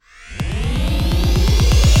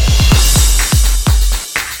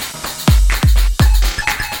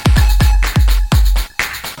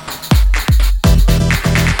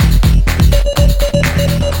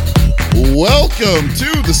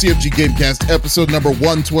CFG GameCast, episode number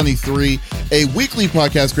 123, a weekly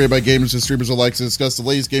podcast created by gamers and streamers alike to discuss the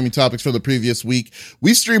latest gaming topics from the previous week.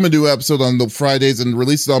 We stream a new episode on the Fridays and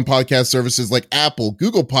release it on podcast services like Apple,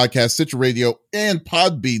 Google Podcasts, Stitcher Radio, and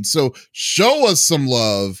Podbean. So show us some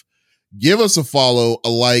love. Give us a follow, a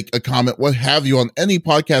like, a comment, what have you on any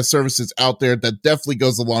podcast services out there. That definitely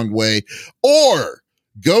goes a long way. Or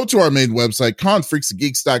go to our main website,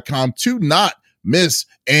 confreaksandgeeks.com, to not miss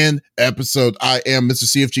an episode. I am Mr.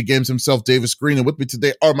 CFG Games himself, Davis Green, and with me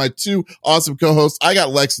today are my two awesome co-hosts. I got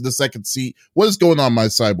Lex in the second seat. What is going on, my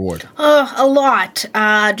cyborg? A lot.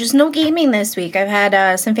 Just no gaming this week. I've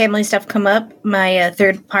had some family stuff come up. My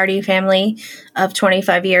third-party family of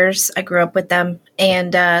 25 years. I grew up with them,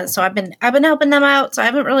 and so I've been helping them out. So I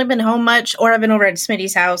haven't really been home much, or I've been over at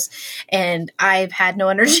Smitty's house, and I've had no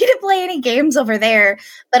energy to play any games over there.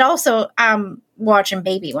 But also, watching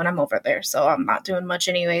baby when I'm over there, so I'm not doing much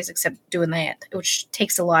anyways except doing that, which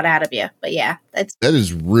takes a lot out of you. But yeah, that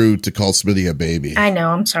is rude to call Smitty a baby. I know,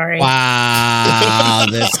 I'm sorry. Wow.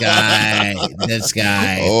 this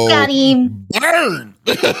guy oh, got him. Burn.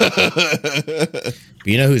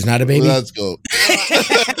 You know who's not a baby? Let's go.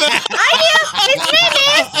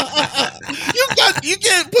 You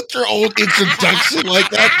can't put your own introduction like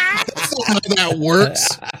that. That's not how that works.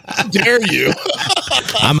 How dare you?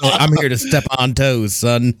 I'm here to step on toes,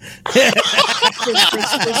 son.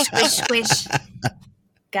 Squish.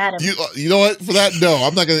 Got him. You know what? For that, no,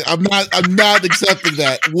 I'm not accepting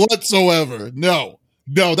that whatsoever. No,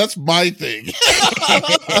 that's my thing.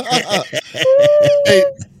 Hey,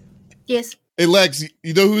 Yes. Hey Lex,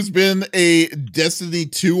 you know who's been a Destiny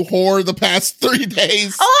 2 whore the past 3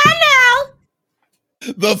 days? Oh, I know.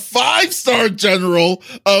 The 5-star general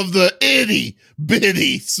of the itty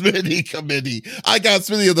bitty Smitty committee. I got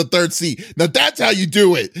Smitty on the third seat. Now that's how you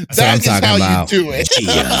do it. That is how you do it.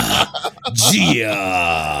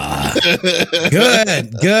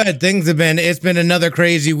 Good. It's been another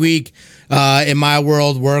crazy week in my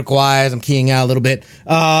world, work-wise. I'm keying out a little bit.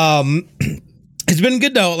 It's been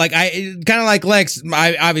good though. Like I kind of like Lex.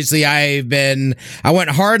 I went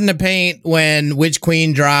hard in the paint when Witch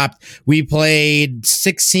Queen dropped. We played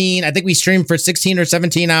 16. I think we streamed for 16 or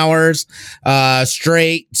 17 hours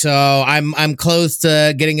straight. So I'm close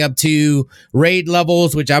to getting up to raid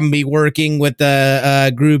levels, which I'm gonna be working with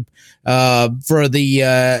the group for the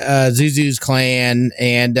Zuzu's clan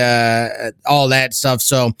and all that stuff.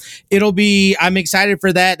 So I'm excited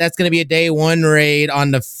for that. That's going to be a day one raid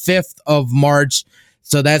on the 5th of March.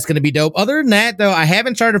 So that's going to be dope. Other than that, though, I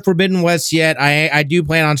haven't started Forbidden West yet. I do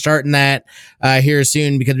plan on starting that here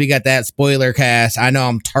soon because we got that spoiler cast. I know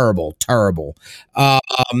I'm terrible. A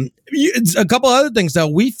couple other things, though.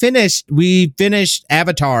 We finished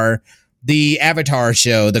Avatar, the Avatar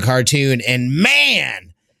show, the cartoon, and man,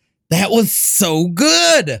 that was so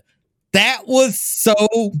good. That was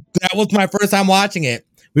my first time watching it.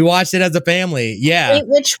 We watched it as a family. Yeah. Wait,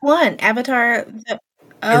 which one? Avatar?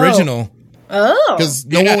 Original. Oh. Because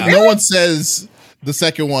no one says the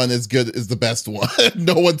second one is good, is the best one.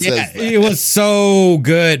 No one says that. It was so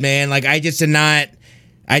good, man. Like I just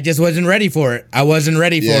wasn't ready for it. I wasn't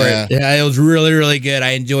ready for it. Yeah, it was really, really good.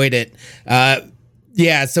 I enjoyed it.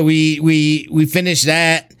 So we finished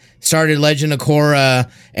that. Started Legend of Korra,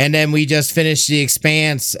 and then we just finished The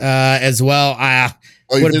Expanse as well.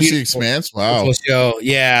 You finished The Expanse? Wow. Show.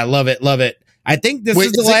 Yeah, love it. I think this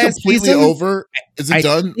is the last completely season. Over? Is it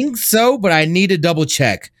done? I think so, but I need to double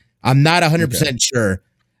check. I'm not 100% sure.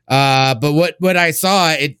 But what I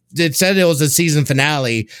saw, it said it was a season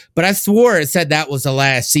finale, but I swore it said that was the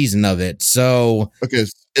last season of it. So okay.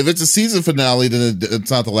 If it's a season finale, then it's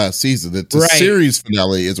not the last season. It's a series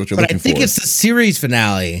finale is what you're looking for. I think it's the series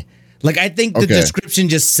finale. Like, I think the description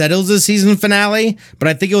just settles the season finale, but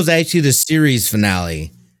I think it was actually the series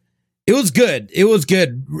finale. It was good.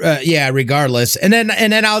 Regardless. And then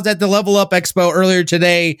I was at the Level Up Expo earlier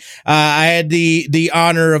today. I had the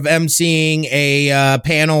honor of emceeing a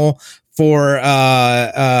panel for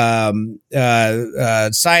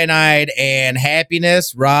Cyanide and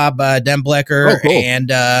Happiness, Rob Demblecker and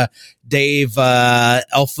Dave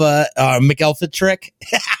McElfitrick.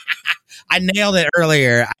 I nailed it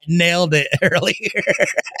earlier.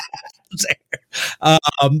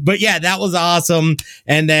 But yeah, that was awesome.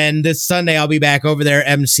 And then this Sunday, I'll be back over there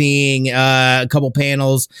emceeing a couple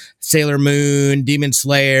panels: Sailor Moon, Demon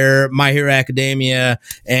Slayer, My Hero Academia,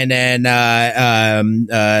 and then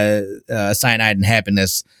Cyanide and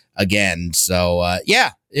Happiness again. So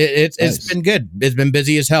it's been good. It's been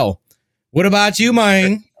busy as hell. What about you,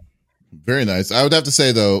 Mine? Very nice. I would have to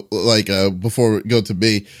say though, like before we go to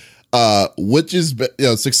me, Which is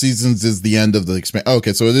 6 seasons is the end of the Expanse.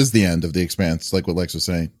 Okay, so it is the end of the Expanse, like what Lex was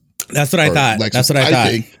saying. That's what I thought. That's what I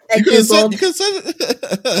thought. You could have said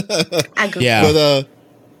it. Yeah, but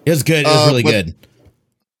it was good. It was really good.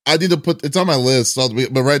 I need to put it's on my list.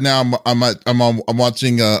 But right now I'm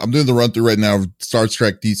watching. I'm doing the run through right now of Star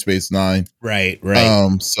Trek Deep Space Nine. Right.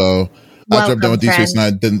 So after I'm done with Deep Space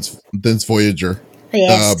Nine, then it's Voyager.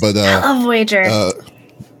 Yes, but I love Voyager.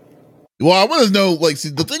 Well, I want to know, like, see,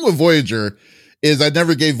 the thing with Voyager is I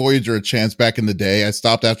never gave Voyager a chance back in the day. I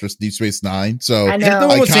stopped after Deep Space Nine. So I know.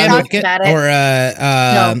 Was Sam Beckett or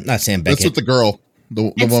no. Not Sam Beckett. That's with the girl,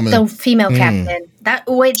 the woman, the female captain. That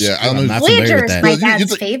I don't know. Voyager is my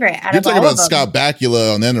dad's favorite. You're talking about Scott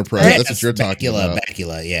Bakula on Enterprise. That's what you're talking about.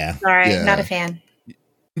 Bakula, yeah. Sorry, not a fan.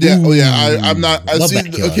 Yeah, I'm not. I see.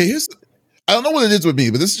 Okay, I don't know what it is with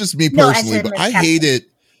me, but this is just me personally. But I hate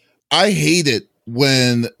it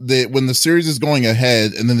when the series is going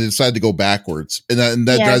ahead and then they decide to go backwards, and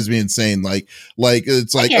that drives me insane. Like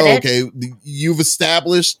it's like, okay, you've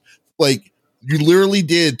established, like, you literally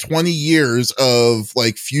did 20 years of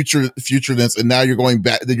like futureness, and now you're going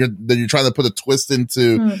back. Then you're trying to put a twist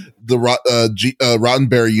into the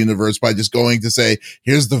Roddenberry universe by just going to say,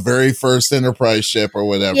 here's the very first Enterprise ship or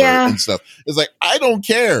whatever and stuff. It's like, I don't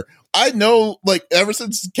care. I know, like, ever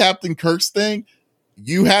since Captain Kirk's thing,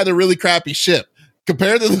 you had a really crappy ship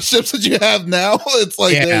compared to the ships that you have now. It's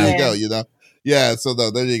like, there you go, you know? Yeah. So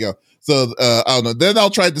there you go. So, I don't know. Then I'll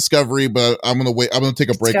try Discovery, but I'm going to wait. I'm going to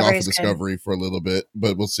take a break off of Discovery for a little bit,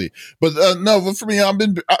 but we'll see. But, no, but for me, I've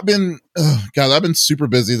been super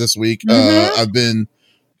busy this week. I've been,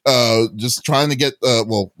 just trying to get,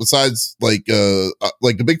 besides like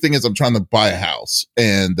the big thing is I'm trying to buy a house,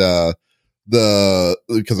 and,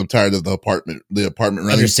 because I'm tired of the apartment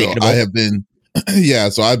renting. So I have been,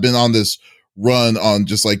 so I've been on this run on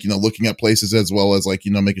just like, looking at places as well as like,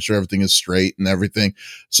 making sure everything is straight and everything.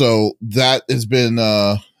 So that has been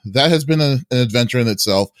an adventure in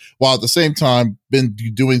itself, while at the same time been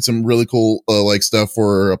doing some really cool like stuff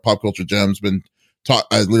for Pop Culture Gems.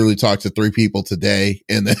 I literally talked to 3 people today,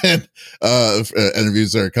 and then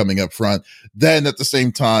interviews that are coming up front. Then at the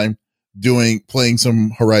same time playing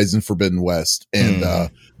some Horizon Forbidden West, and I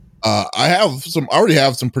already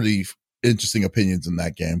have some pretty interesting opinions in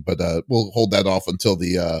that game, but we'll hold that off until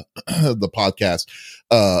the the podcast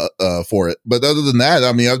for it. But other than that,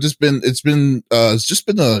 I mean, it's just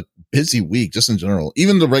been a busy week just in general.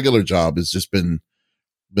 Even the regular job has just been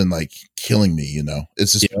like killing me,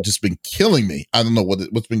 it's just been killing me. I don't know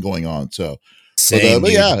what's been going on. So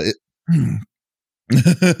but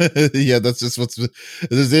yeah, that's just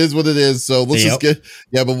this is what it is. So let's just get,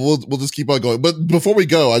 but we'll just keep on going. But before we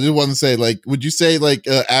go, I just want to say, like, would you say like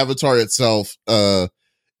Avatar itself,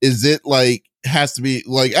 is it like, has to be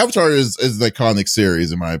like, Avatar is an iconic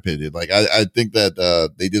series in my opinion. Like I think that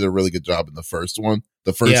they did a really good job in the first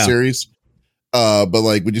series. But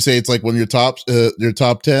like, would you say it's like one of your top 10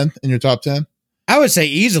 in your top 10? I would say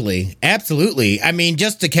easily. Absolutely. I mean,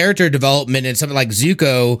 just the character development and something like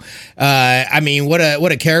Zuko. I mean, what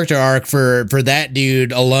a character arc for that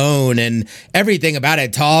dude alone, and everything about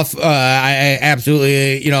it. Toph, I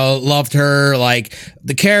absolutely, loved her. Like,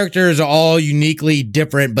 the characters are all uniquely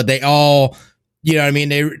different, but they all, I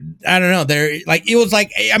mean, I don't know. They're like, it was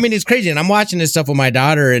like, I mean, it's crazy. And I'm watching this stuff with my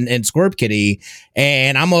daughter and Scorp Kitty,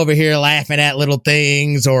 and I'm over here laughing at little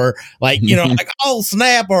things, or like, like, oh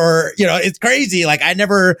snap, or, it's crazy. Like, I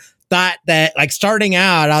never thought that, like, starting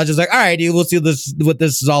out, I was just like, all right, dude, we'll see what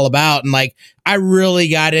this is all about. And like, I really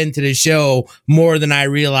got into the show more than I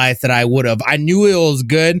realized that I would have. I knew it was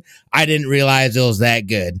good. I didn't realize it was that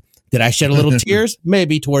good. Did I shed a little tears?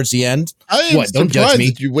 Maybe towards the end. Don't judge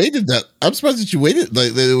me. That you waited that. I'm surprised that you waited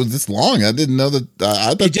like that it was this long. I didn't know that.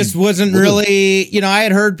 I thought it just wasn't really. I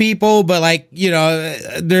had heard people, but like,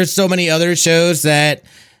 there's so many other shows that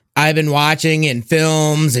I've been watching, and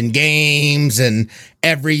films and games and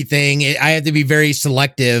everything. I have to be very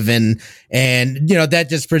selective, and that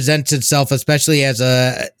just presents itself, especially as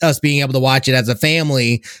us being able to watch it as a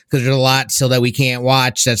family, because there's a lot still that we can't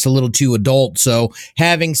watch that's a little too adult. So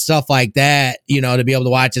having stuff like that, to be able to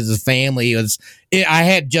watch as a family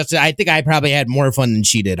I think I probably had more fun than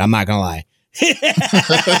she did. I'm not gonna lie. I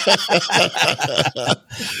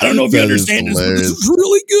don't know if you understand this, but this is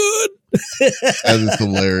really good. That is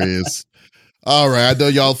hilarious. All right, I know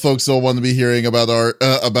y'all folks don't want to be hearing about our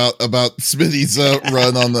about Smitty's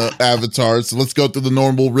run on the Avatar, so let's go through the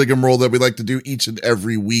normal rigmarole that we like to do each and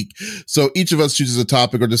every week. So each of us chooses a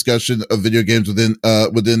topic or discussion of video games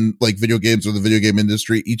within like video games or the video game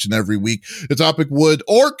industry each and every week. The topic would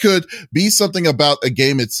or could be something about a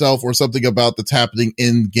game itself or something about that's happening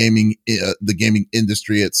in gaming, the gaming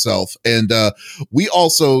industry itself. And we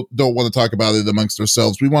also don't want to talk about it amongst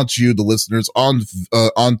ourselves. We want you, the listeners, on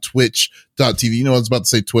Twitch.tv. You know, I was about to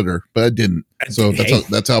say Twitter, but I didn't. So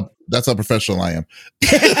that's how professional I am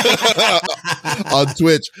on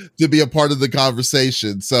Twitch to be a part of the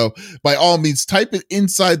conversation. So by all means, type it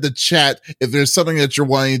inside the chat if there's something that you're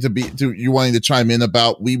wanting to chime in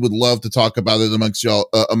about. We would love to talk about it amongst y'all,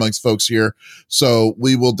 amongst folks here. So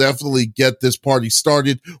we will definitely get this party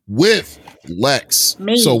started with Lex.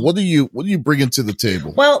 Me. So what do you bring to the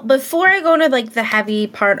table? Well, before I go into like the heavy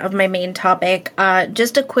part of my main topic,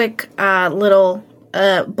 just a quick little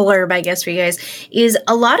blurb, I guess, for you guys, is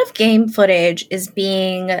a lot of game footage is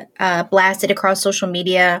being blasted across social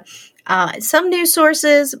media. Some news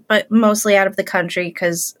sources, but mostly out of the country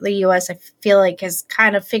because the U.S., I feel like, has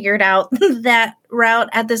kind of figured out that route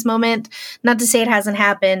at this moment. Not to say it hasn't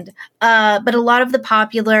happened, but a lot of the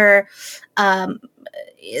popular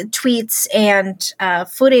tweets and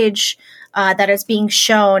footage that is being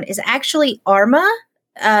shown is actually Arma.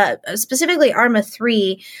 Specifically Arma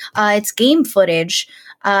 3, it's game footage,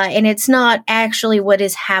 and it's not actually what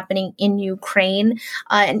is happening in Ukraine.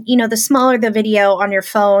 And, you know, the smaller the video on your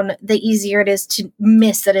phone, the easier it is to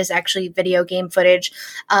miss that it's actually video game footage.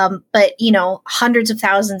 But, you know, hundreds of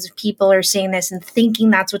thousands of people are seeing this and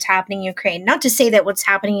thinking that's what's happening in Ukraine. Not to say that what's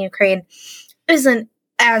happening in Ukraine isn't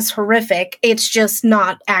as horrific. It's just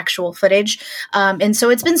not actual footage. And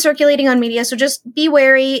so it's been circulating on media. So just be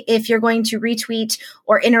wary if you're going to retweet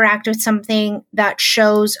or interact with something that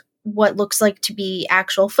shows what looks like to be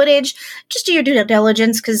actual footage. Just do your due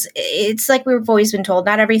diligence, because it's like we've always been told,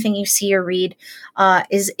 not everything you see or read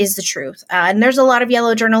is the truth. And there's a lot of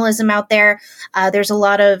yellow journalism out there. There's a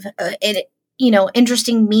lot of,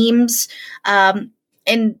 interesting memes.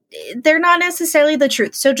 And they're not necessarily the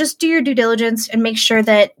truth. So just do your due diligence and make sure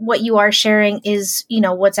that what you are sharing is, you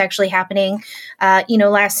know, what's actually happening.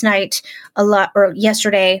 Last night,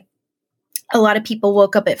 yesterday, a lot of people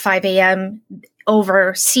woke up at 5 a.m.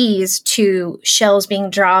 overseas to shells being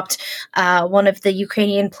dropped. One of the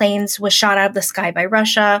Ukrainian planes was shot out of the sky by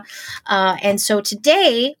Russia. And so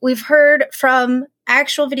today we've heard from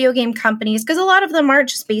actual video game companies, because a lot of them aren't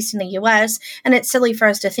just based in the US, and it's silly for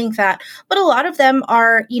us to think that, but a lot of them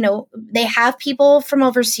are, they have people from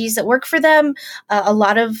overseas that work for them. A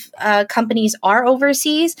lot of companies are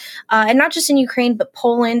overseas, and not just in Ukraine, but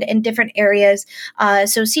Poland and different areas.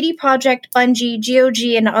 So CD Projekt, Bungie,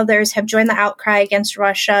 GOG, and others have joined the outcry against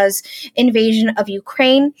Russia's invasion of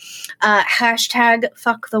Ukraine.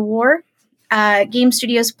 #FuckTheWar. Game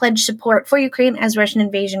studios pledge support for Ukraine as Russian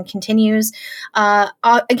invasion continues.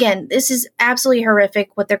 Again, this is absolutely horrific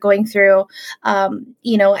what they're going through.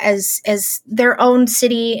 As their own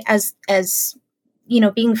city, as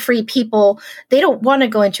being free people, they don't want to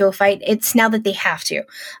go into a fight. It's now that they have to.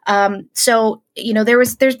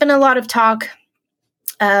 There's been a lot of talk.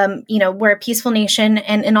 We're a peaceful nation,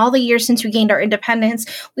 and in all the years since we gained our independence,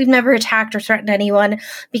 we've never attacked or threatened anyone.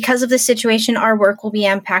 Because of this situation, our work will be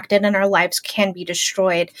impacted and our lives can be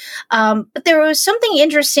destroyed. But there was something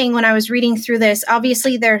interesting when I was reading through this.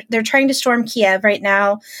 Obviously, they're trying to storm Kiev right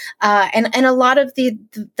now, and a lot of the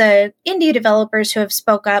indie developers who have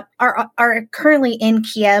spoke up are currently in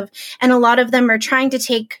Kiev, and a lot of them are trying to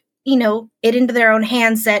take it into their own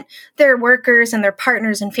hands that their workers and their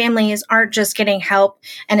partners and families aren't just getting help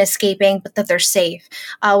and escaping, but that they're safe,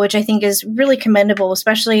 which I think is really commendable,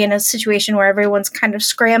 especially in a situation where everyone's kind of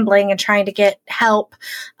scrambling and trying to get help.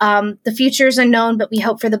 The future is unknown, but we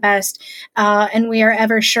hope for the best. And we are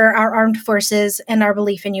ever sure our armed forces and our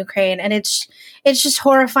belief in Ukraine. And it's just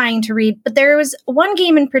horrifying to read. But there was one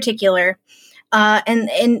game in particular,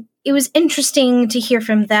 and it was interesting to hear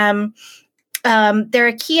from them. They're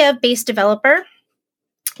a Kiev-based developer.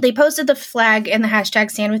 They posted the flag and the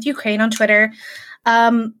hashtag Stand with Ukraine on Twitter.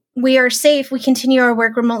 We are safe. We continue our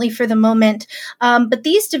work remotely for the moment. But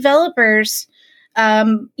these developers,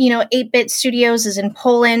 8-Bit Studios is in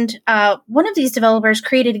Poland. One of these developers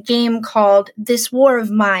created a game called This War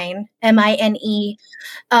of Mine, M-I-N-E.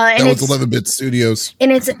 That was 11-Bit Studios.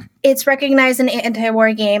 And it's recognized an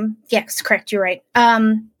anti-war game. Yes, correct. You're right.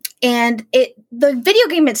 And the video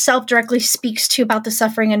game itself directly speaks to about the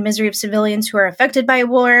suffering and misery of civilians who are affected by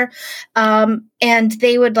war. And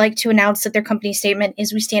they would like to announce that their company statement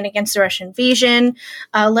is, "We stand against the Russian invasion.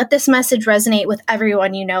 Let this message resonate with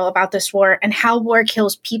everyone you know about this war and how war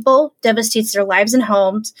kills people, devastates their lives and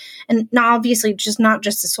homes, and obviously not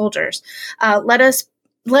just the soldiers. Let us,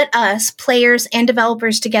 players and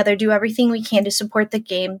developers together, do everything we can to support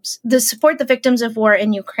support the victims of war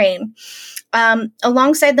in Ukraine."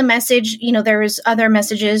 Alongside the message, there was other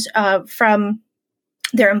messages from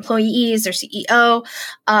their employees, their CEO,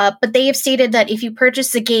 but they have stated that if you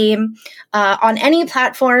purchase the game on any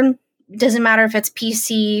platform, doesn't matter if it's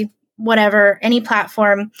PC, whatever, any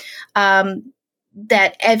platform,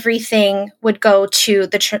 that everything would go to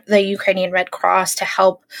the Ukrainian Red Cross to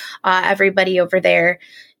help everybody over there.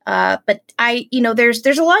 But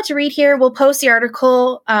there's a lot to read here. We'll post the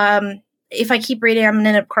article. If I keep reading, I'm going to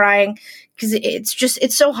end up crying because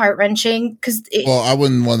it's so heart-wrenching. Well, I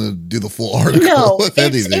wouldn't want to do the full article. No, if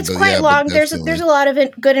anything, it's quite long. There's a lot of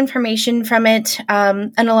good information from it,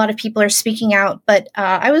 and a lot of people are speaking out. But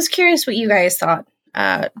I was curious what you guys thought,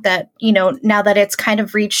 that, now that it's kind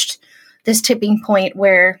of reached this tipping point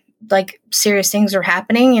where, like, serious things are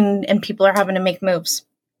happening and people are having to make moves.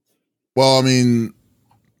 Well, I mean,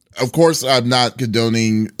 of course, I'm not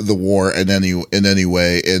condoning the war in any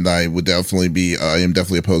way, and I am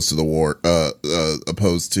definitely opposed to the war,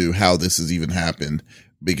 opposed to how this has even happened,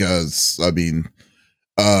 because I mean,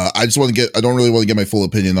 I don't really want to get my full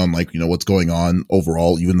opinion on, like, what's going on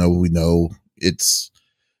overall, even though we know it's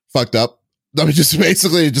fucked up. I mean, just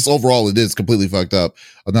overall, it is completely fucked up,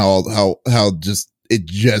 and how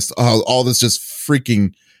all this just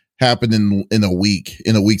freaking happened in a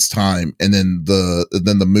week's time, and then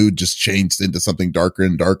the mood just changed into something darker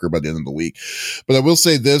and darker by the end of the week. But I will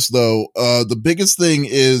say this though, the biggest thing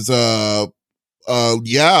is I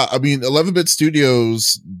mean, 11-bit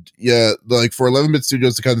studios, like for 11-bit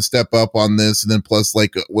studios to kind of step up on this, and then plus,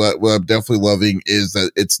 like, what I'm definitely loving is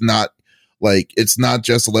that it's not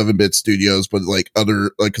just 11-bit studios, but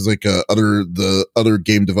the other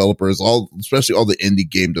game developers, especially all the indie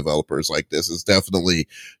game developers, like this is definitely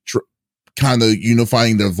kind of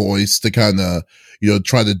unifying their voice to kind of,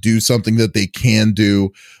 try to do something that they can do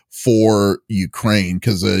for Ukraine.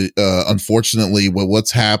 Cause, unfortunately,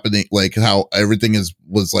 what's happening, like how everything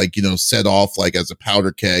was set off like as a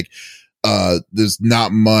powder keg. There's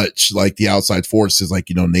not much like the outside forces, like,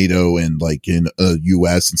 NATO and like in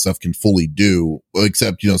US and stuff can fully do,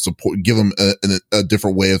 except, support, give them a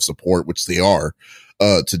different way of support, which they are,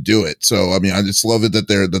 to do it. So, I mean, I just love it that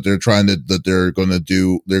they're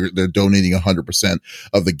donating 100%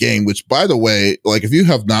 of the game, which, by the way, like, if you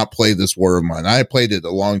have not played this War of Mine, I played it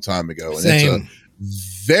a long time ago, and It's a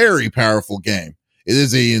very powerful game.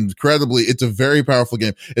 It's a very powerful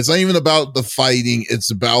game. It's not even about the fighting.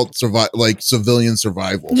 It's about civilian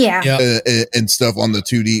survival. Yeah. And stuff on the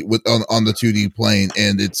 2D on the 2D plane.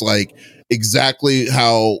 And it's like exactly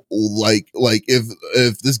how, like if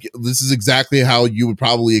this is exactly how you would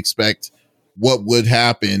probably expect what would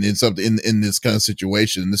happen in something in this kind of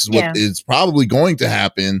situation. This is what is probably going to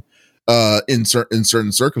happen in certain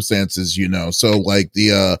circumstances, So like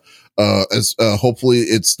hopefully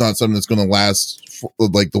it's not something that's going to last,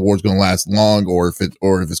 like the war's going to last long, or if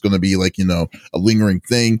it's going to be like, a lingering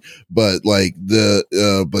thing. But like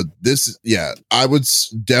but this, I would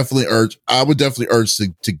definitely urge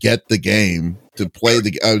to get the game, to play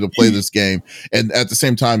this game, and at the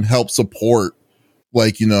same time help support,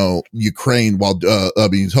 like, Ukraine, while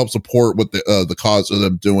help support what the cause of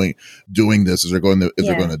them doing this, if they're going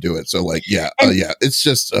to do it. So like, it's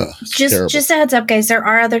just a heads up, guys, there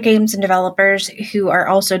are other games and developers who are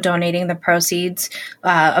also donating the proceeds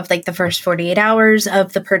of like the first 48 hours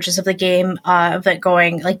of the purchase of the game, of it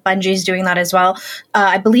going, like, Bungie's doing that as well.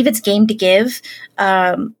 I believe it's Game to Give.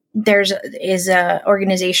 Is a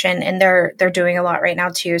organization, and they're doing a lot right now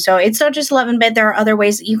too. So it's not just 11-bit. There are other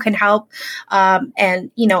ways that you can help,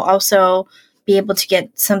 and also be able to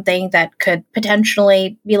get something that could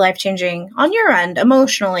potentially be life-changing on your end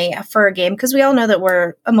emotionally for a game, because we all know that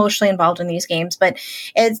we're emotionally involved in these games, but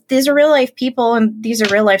these are real life people, and these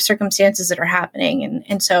are real life circumstances that are happening,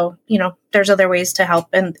 and so there's other ways to help,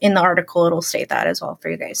 and in the article it'll state that as well for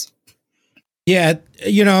you guys.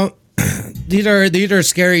 These are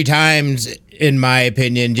scary times, in my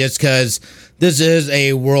opinion, just because this is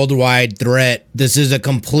a worldwide threat. This is a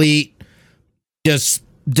complete just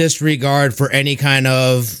disregard for any kind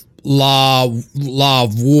of law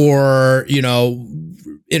of war,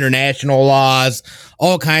 international laws,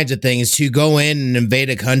 all kinds of things, to go in and invade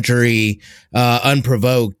a country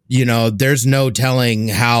unprovoked. There's no telling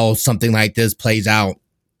how something like this plays out.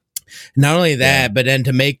 Not only that, but then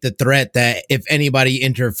to make the threat that if anybody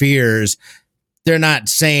interferes, they're not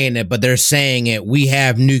saying it, but they're saying it. We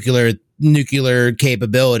have nuclear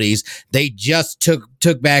capabilities. They just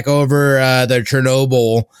took back over the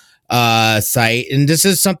Chernobyl site, and this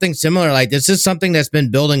is something similar. Like, this is something that's been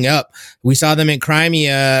building up. We saw them in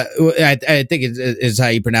Crimea. I think is how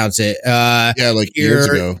you pronounce it. Years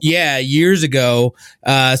ago. Yeah, years ago.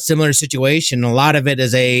 Similar situation. A lot of it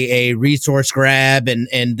is a resource grab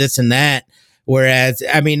and this and that. Whereas,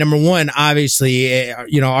 I mean, number one, obviously,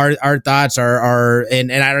 our thoughts are,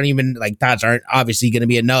 and I don't even thoughts aren't obviously going to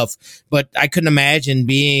be enough, but I couldn't imagine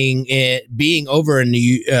being over in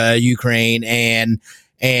the Ukraine and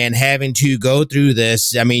having to go through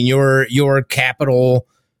this. I mean, your capital,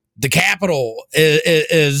 the capital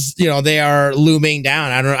is they are looming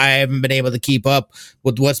down. I haven't been able to keep up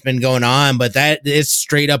with what's been going on, but that is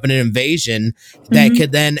straight up an invasion that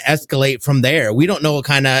could then escalate from there. We don't know what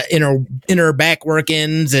kind of inner back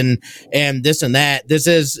workings and this and that. This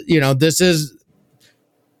is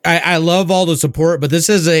I love all the support, but this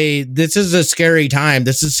is a scary time.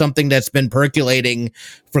 This is something that's been percolating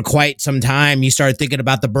for quite some time. You start thinking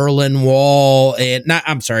about the Berlin Wall, and not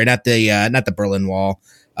the Berlin Wall.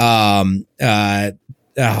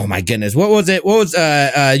 Oh my goodness, what was it? What was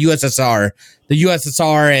USSR? The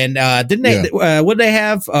USSR, and didn't they? What did they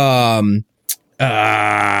have? I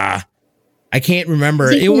can't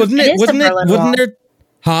remember. Wasn't there?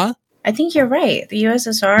 Huh? I think you're right. The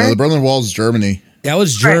USSR. No, the Berlin Wall is Germany. That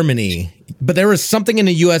was Germany, but there was something in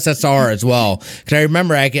the USSR as well. Because I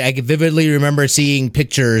remember, I could vividly remember seeing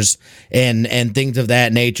pictures and things of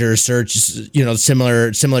that nature. Search,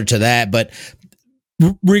 similar to that. But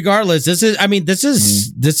regardless, this is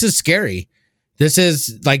scary. This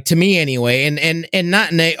is, like, to me anyway, and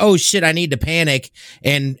not in a, oh shit, I need to panic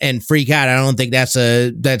and freak out. I don't think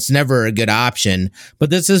that's never a good option.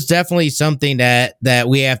 But this is definitely something that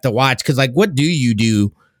we have to watch, because, like, what do you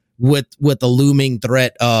do with the looming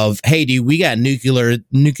threat of, hey, dude, we got nuclear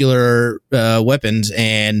weapons,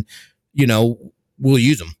 and we'll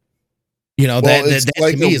use them. That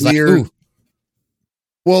to me is weird, like, ooh.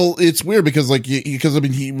 Well, it's weird because you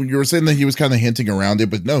were saying that he was kind of hinting around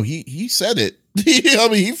it, but no, he said it. I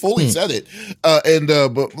mean, he fully said it. But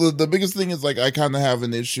the biggest thing is, like, I kind of have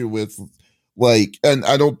an issue with, like, and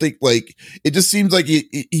I don't think, like, it just seems like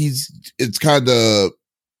it's kind of.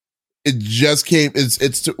 It just came.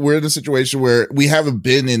 We're in a situation where we haven't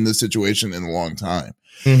been in this situation in a long time.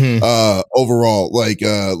 Overall, like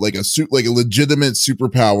a legitimate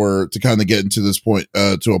superpower to kind of get into this point,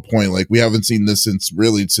 to a point, like, we haven't seen this since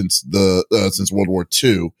World War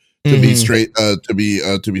II to be straight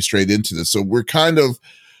into this. So we're kind of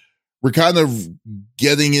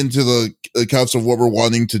getting into the cuffs of what we're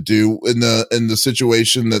wanting to do in the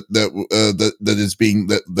situation that is being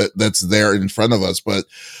that's there in front of us. But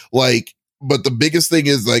the biggest thing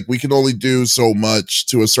is, like, we can only do so much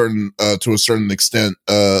to a certain extent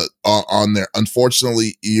on there.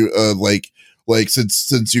 Unfortunately,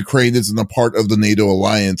 since Ukraine isn't a part of the NATO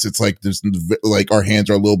alliance, it's like there's, like, our hands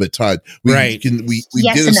are a little bit tied. We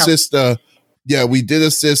did assist. We did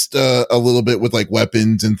assist a little bit with, like,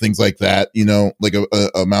 weapons and things like that, like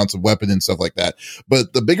amounts of weapon and stuff like that.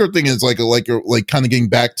 But the bigger thing is, like kind of getting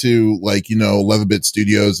back to, like, 11-bit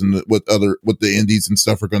studios and what the indies and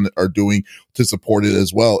stuff are doing to support it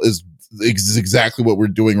as well is exactly what we're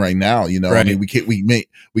doing right now. Right. I mean, we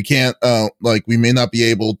may not be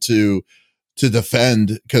able to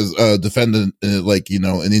defend an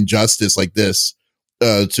injustice like this.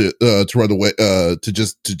 To run away, to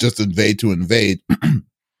just invade,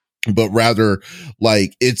 but rather,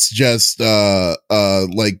 like, it's just but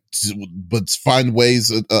find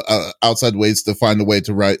ways, outside ways to find a way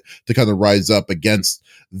to kind of rise up against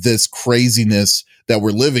this craziness that we're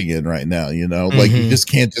living in right now. Like, you just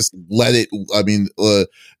can't just let it. I mean,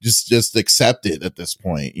 just accept it at this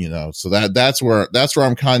point. So that's where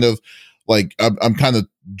I'm kind of. Like, I'm kind of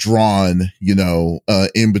drawn,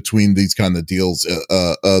 in between these kind of deals,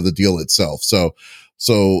 the deal itself. So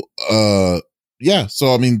I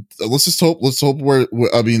mean, let's hope I'll just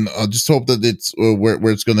hope that it's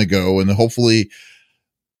where it's going to go, and hopefully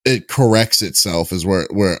it corrects itself is where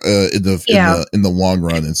in the long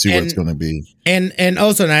run, and see where it's going to be. And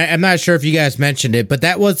also, I'm not sure if you guys mentioned it, but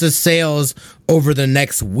that was the sales over the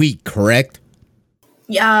next week, correct?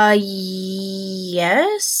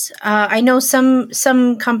 Yes. I know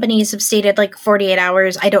some companies have stated, like, 48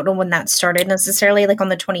 hours. I don't know when that started necessarily, like on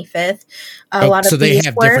the 25th. A lot of so they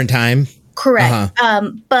have different time. Correct.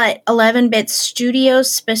 But 11-bit Studios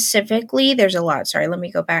specifically, there's a lot. Sorry, let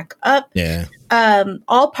me go back up. Yeah.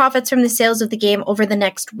 All profits from the sales of the game over the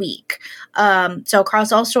next week. So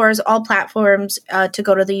across all stores, all platforms, to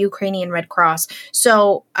go to the Ukrainian Red Cross.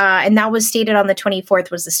 So, and that was stated on the 24th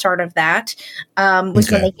was the start of that, was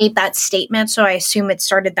when they gave that statement. So I assume it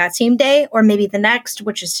started that same day or maybe the next,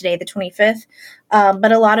 which is today, the 25th.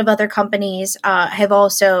 But a lot of other companies have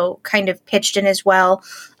also kind of pitched in as well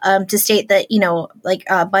to state that, you know, like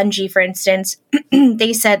Bungie, for instance,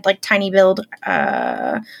 they said like Tiny Build,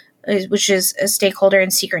 which is a stakeholder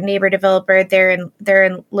and Secret Neighbor developer. They're in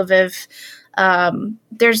Lviv.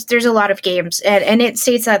 There's a lot of games, and it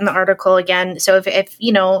states that in the article again. So if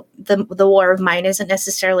you know the war of mine isn't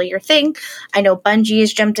necessarily your thing, I know Bungie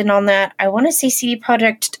has jumped in on that. I want to say CD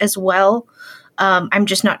Projekt as well. I'm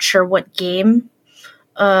just not sure what game.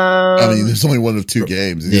 I mean, there's only one of two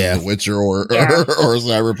games, either The Witcher or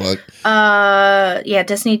Cyberpunk.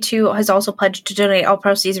 Destiny 2 has also pledged to donate all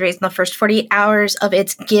proceeds raised in the first 48 hours of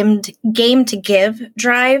its Game to Give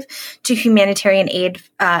drive to humanitarian aid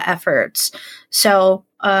efforts. So,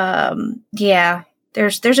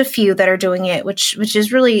 there's a few that are doing it, which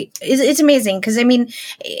is really it's amazing because I mean,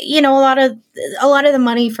 you know, a lot of the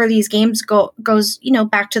money for these games goes you know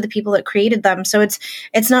back to the people that created them. So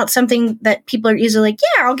it's not something that people are easily like,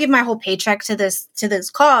 yeah, I'll give my whole paycheck to this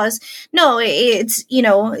cause. No, it's you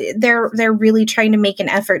know they're really trying to make an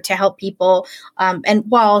effort to help people, and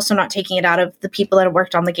while also not taking it out of the people that have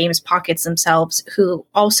worked on the game's pockets themselves, who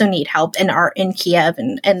also need help and are in Kiev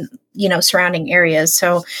and you know surrounding areas.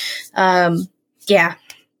 So. Yeah,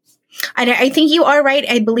 I think you are right.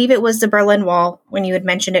 I believe it was the Berlin Wall when you had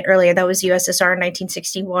mentioned it earlier. That was USSR in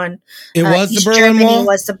 1961. It was East the Berlin Germany Wall?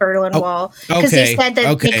 was the Berlin Wall because they said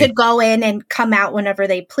that they could go in and come out whenever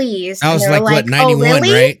they pleased. I was like, what, 91,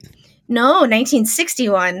 really? right? No,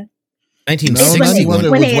 1961. 1961.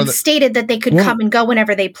 When it had stated that they could come and go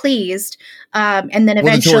whenever they pleased. And then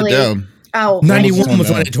eventually... 91 was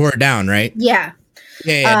when it tore it down, right? Yeah.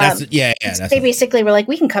 That's they basically were like,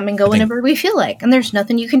 we can come and go whenever we feel like, and there's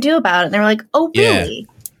nothing you can do about it. And they were like, oh, really?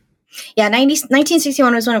 Yeah,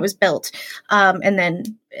 1961 was when it was built. And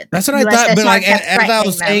then that's what I thought. But like, as I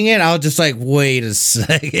was saying it, I was just like, wait a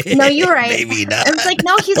second. No, you're right. Maybe not. I was like,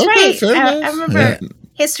 no, he's right. I remember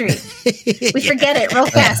history. We forget it real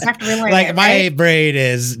fast after we learn it. Like my brain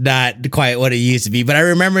is not quite what it used to be, but I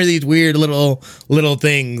remember these weird little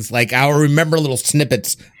things. Like I'll remember little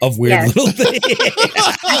snippets of weird little things.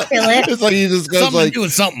 I feel it. It's like you just go something like doing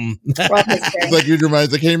something. It's like you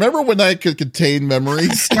remind like, hey, remember when I could contain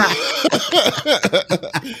memories?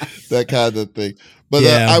 That kind of thing. But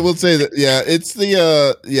I will say that it's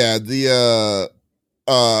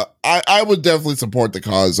I would definitely support the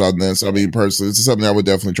cause on this. I mean, personally, this is something I would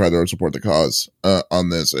definitely try to support the cause on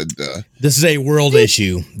this. And this is a world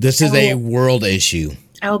issue. This is a world issue.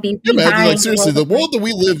 I will be. Like seriously, the world that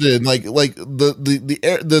we live in, like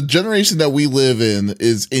the generation that we live in,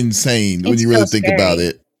 is insane when you really think about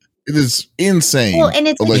it. It is insane. Well, and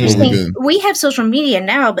it's interesting. We have social media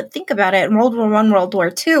now, but think about it. In World War I, World War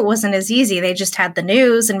II, it wasn't as easy. They just had the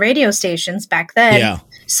news and radio stations back then. Yeah.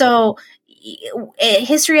 So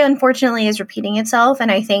history, unfortunately, is repeating itself.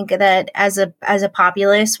 And I think that as a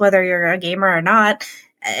populace, whether you're a gamer or not,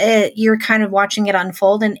 you're kind of watching it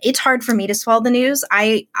unfold. And it's hard for me to swallow the news.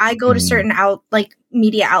 I go to certain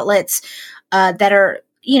media outlets that are,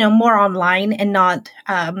 you know, more online and not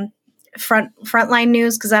frontline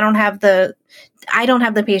news, because I don't have the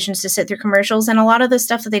patience to sit through commercials, and a lot of the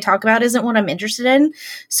stuff that they talk about isn't what I'm interested in.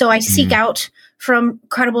 So I seek out from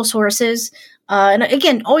credible sources. And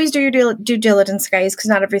again, always do your due diligence, guys, because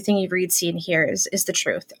not everything you read, see, and hear is the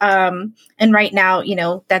truth. And right now, you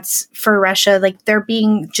know, that's for Russia. Like, they're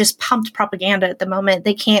being just pumped propaganda at the moment.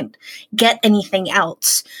 They can't get anything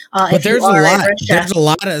else. But there's a lot. There's a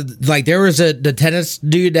lot of, like, there was the tennis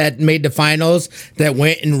dude that made the finals that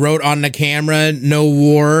went and wrote on the camera, "No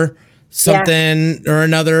war." Something or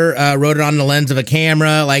another, wrote it on the lens of a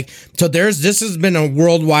camera. Like, so this has been a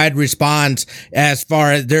worldwide response as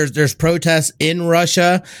far as there's protests in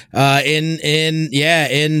Russia, in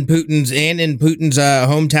Putin's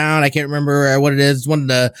hometown. I can't remember what it is. One of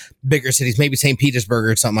the bigger cities, maybe St. Petersburg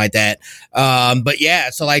or something like that. But yeah,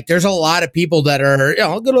 so like there's a lot of people that are, you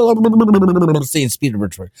know, St.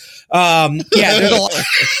 Petersburg.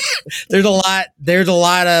 There's a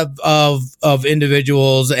lot of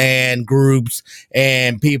individuals and groups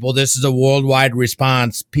and people. This is a worldwide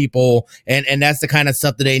response, people, and that's the kind of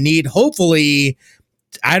stuff that they need. Hopefully,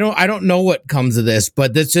 I don't know what comes of this,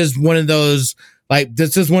 but this is one of those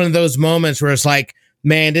moments where it's like,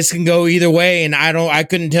 man, this can go either way, and I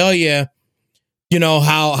couldn't tell you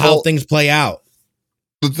how things play out.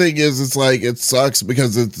 The thing is, it's like it sucks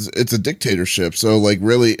because it's a dictatorship. So like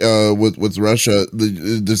really, with Russia,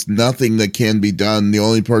 there's nothing that can be done. The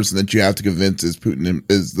only person that you have to convince is Putin.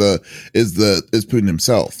 Is Putin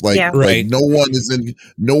himself? Like, right. No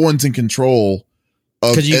one's in control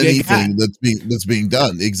of anything that's being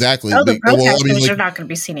done. Exactly. Oh, the protesters are not going to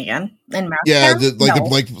be seen again in Moscow. Yeah,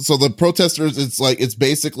 so the protesters, it's like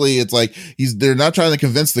they're not trying to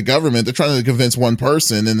convince the government, they're trying to convince one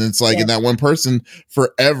person, and it's like, and that one person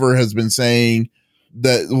forever has been saying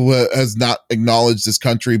that has not acknowledged this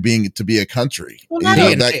country to be a country. Well,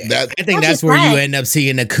 I think that's where you end up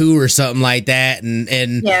seeing a coup or something like that, and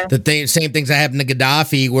the same things that happened to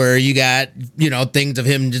Gaddafi, where you got things of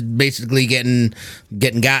him just basically getting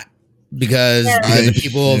got because the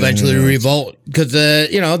people eventually revolt because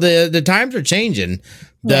the times are changing.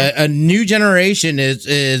 A new generation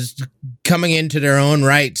is coming into their own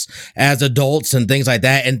rights as adults and things like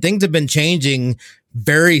that, and things have been changing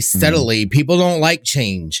very steadily. People don't like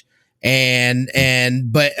change, but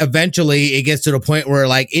eventually it gets to the point where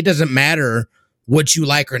like it doesn't matter what you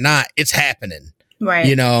like or not, it's happening,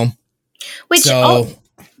 right? Which so.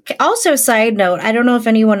 Also, side note, I don't know if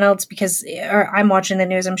anyone else, because I'm watching the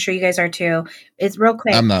news, I'm sure you guys are too. It's real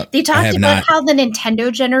quick. I'm not. They talked about how the Nintendo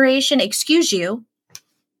generation,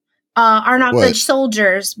 are not good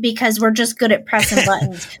soldiers because we're just good at pressing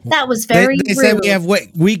buttons. That was very They rude. said we have weak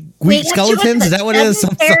skeletons. Is that what it is?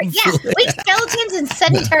 Weak skeletons and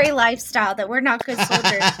sedentary lifestyle. That we're not good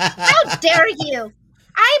soldiers. How dare you?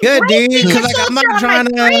 I'm good, dude. Because I'm not trying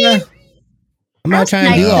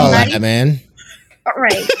to do all that, man. All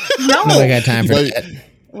right. No, I got time for that.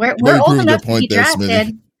 We're old enough to be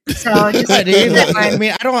drafted. So just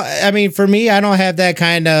for me, I don't have that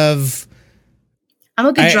kind of. I'm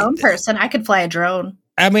a good drone person. I could fly a drone.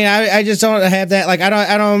 I mean, I just don't have that. Like,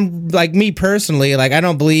 I don't like me personally. Like, I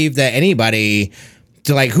don't believe that anybody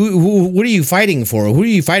to like what are you fighting for? Who are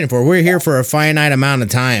you fighting for? We're here for a finite amount of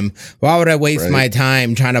time. Why would I waste my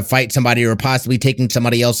time trying to fight somebody or possibly taking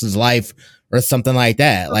somebody else's life or something like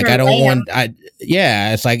that? Like, I don't want.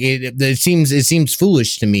 It's like it seems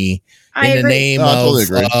foolish to me in the name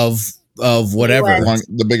of whatever.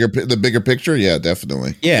 The bigger picture,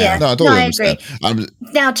 definitely. No, I totally understand.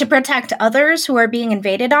 Now, to protect others who are being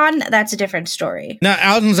invaded on, that's a different story. Now,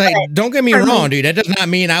 I was gonna say, don't get me wrong, dude. That does not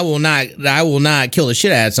mean I will not kill the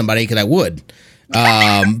shit out of somebody, because I would.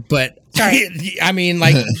 But I mean,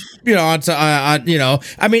 like, I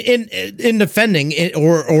mean, in defending it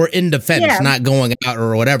or in defense, not going out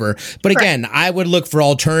or whatever. But again, I would look for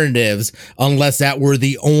alternatives unless that were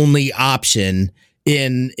the only option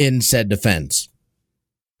in said defense.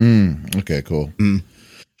 Okay, cool.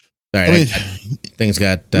 Sorry, things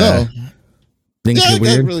got things get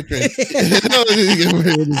weird. Really crazy. That's what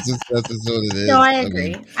it is. No, I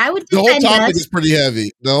agree. I would. The whole topic is pretty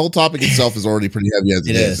heavy. The whole topic itself is already pretty heavy as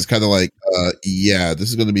it is. It's kind of like, this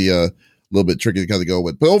is going to be a little bit tricky to kind of go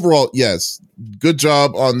with. But overall, yes, good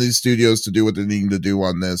job on these studios to do what they're needing to do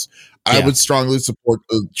on this. I would strongly support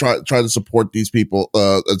try to support these people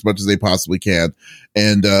as much as they possibly can,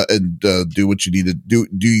 and do what you need to do.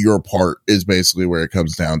 Do your part is basically where it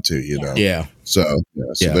comes down to, know. Yeah. So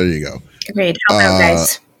there you go. Great. Help out,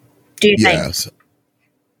 guys. Do you think?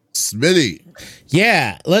 Smitty.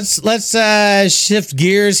 Yeah. Let's shift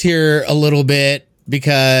gears here a little bit,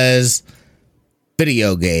 because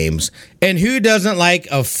video games, and who doesn't like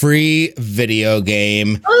a free video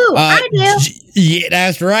game? Ooh, I do. Yeah,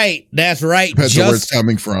 that's right. Depends on where it's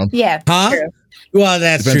coming from. Yeah. Huh? True. Well,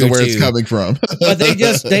 that's depends true on where too. It's coming from. But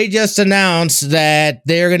they just announced that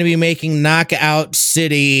they're going to be making Knockout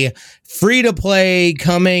City free to play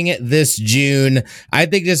coming this June. I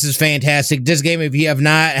think this is fantastic. This game, if you have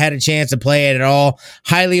not had a chance to play it at all,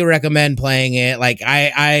 highly recommend playing it. Like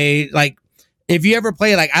I like. If you ever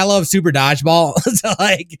play, like, I love Super Dodgeball, so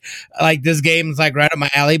like this game is like right up my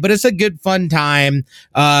alley, but it's a good fun time.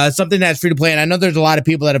 Something that's free to play, and I know there's a lot of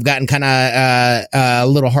people that have gotten kind of a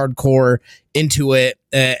little hardcore into it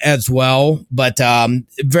as well. But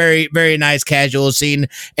very, very nice casual scene,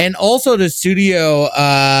 and also the studio.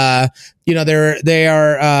 They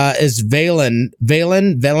are is Valen.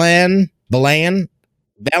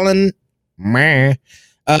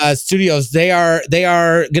 Studios. They are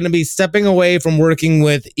going to be stepping away from working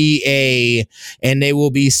with EA, and they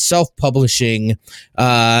will be self-publishing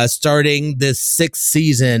starting this 6th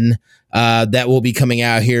season that will be coming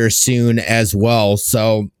out here soon as well.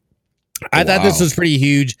 So I thought this was pretty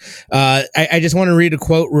huge. I just want to read a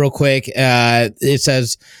quote real quick. It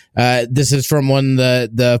says, this is from one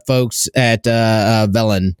of the folks at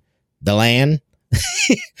Delan.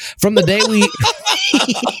 from the day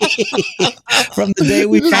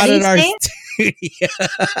we founded our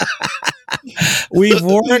we've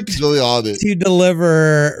worked to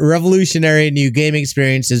deliver revolutionary new gaming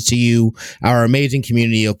experiences to you, our amazing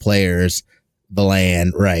community of players. The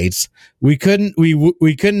land writes, we couldn't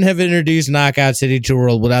have introduced Knockout City to the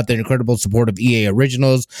world without the incredible support of EA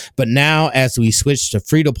Originals. But now, as we switch to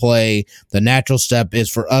free to play, the natural step is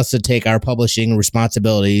for us to take our publishing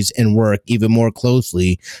responsibilities and work even more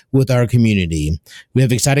closely with our community. We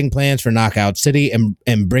have exciting plans for Knockout City, and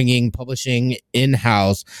bringing publishing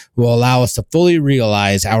in-house will allow us to fully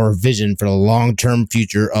realize our vision for the long-term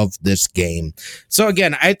future of this game. So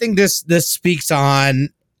again, I think this speaks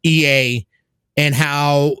on EA and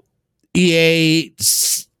how EA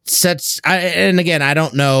sets, and again, I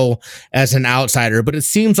don't know as an outsider, but it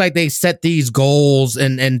seems like they set these goals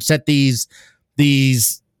and set these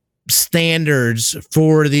standards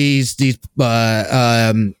for these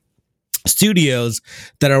studios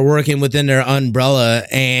that are working within their umbrella,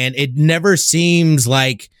 and it never seems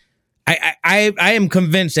like I am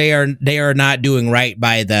convinced they are not doing right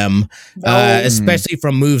by them, especially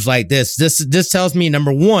from moves like this. This tells me,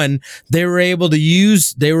 number one, they were able to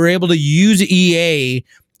use EA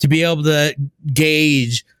to be able to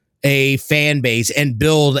gauge a fan base and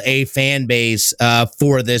build a fan base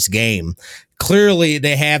for this game. Clearly,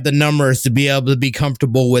 they have the numbers to be able to be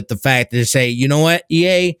comfortable with the fact that they say, you know what,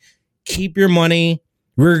 EA, keep your money.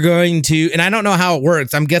 We're going to, and I don't know how it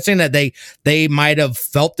works. I'm guessing that they might have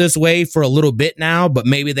felt this way for a little bit now, but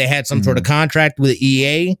maybe they had some sort of contract with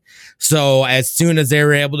EA. So as soon as they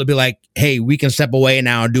were able to be like, hey, we can step away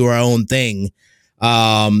now and do our own thing,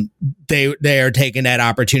 they are taking that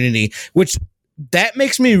opportunity, which that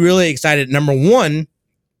makes me really excited. Number one,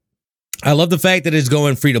 I love the fact that it's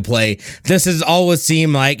going free to play. This has always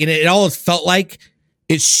seemed like, and it always felt like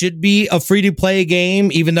it should be a free-to-play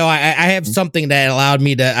game, even though I have something that allowed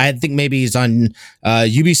me to. I think maybe he's on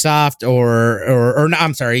Ubisoft or no,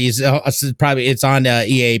 I'm sorry, it's on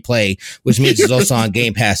EA Play, which means it's also on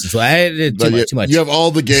Game Pass as well. Too much. You have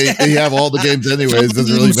all the games. You have all the games anyways.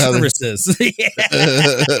 Doesn't really matter.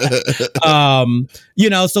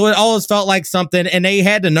 So it always felt like something, and they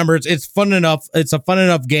had the numbers. It's fun enough. It's a fun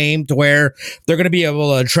enough game to where they're going to be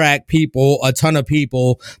able to attract a ton of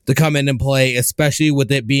people to come in and play, especially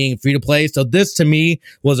with it being free to play. So this to me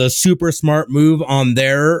was a super smart move on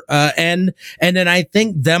their end. And then I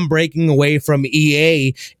think them breaking away from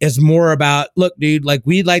EA is more about, look, dude, like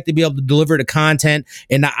we'd like to be able to deliver the content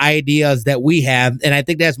and the ideas that we have. And I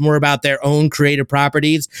think that's more about their own creative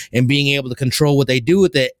properties and being able to control what they do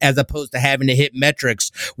with it, as opposed to having to hit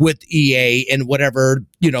metrics with EA and whatever,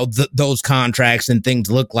 those contracts and things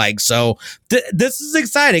look like. So this is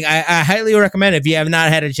exciting. I highly recommend, if you have not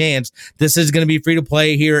had a chance, this is going to be free to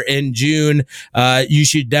play here in June. You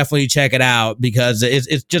should definitely check it out, because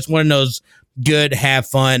it's just one of those good, have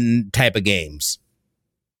fun type of games.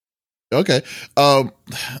 Okay. I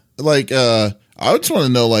just want to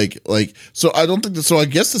know, so I don't think that, so I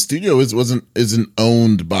guess the studio isn't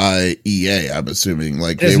owned by EA, I'm assuming.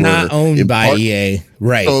 Like, it's not owned by EA,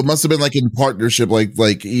 right? So it must have been like in partnership,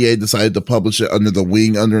 like EA decided to publish it under the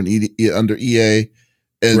wing under EA.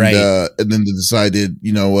 And right. And then they decided,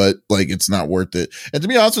 you know what, like, it's not worth it. And to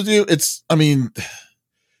be honest with you,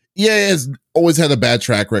 EA has always had a bad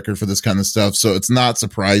track record for this kind of stuff, so it's not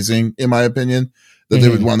surprising, in my opinion, that they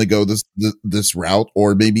would want to go this route.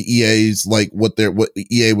 Or maybe EA's like what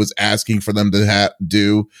EA was asking for them to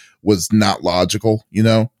do was not logical,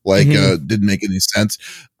 didn't make any sense.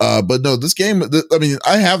 But no, this game,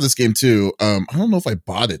 I have this game too. I don't know if I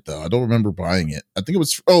bought it though. I don't remember buying it. I think it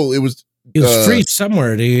was free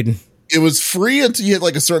somewhere, dude. It was free until you hit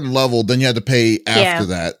like a certain level, then you had to pay after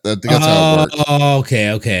that. I think that's how it works. Oh,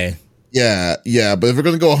 okay. Yeah. But if we're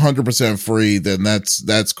gonna go 100% free, then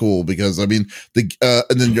that's cool, because and then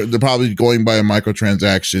they're probably going by a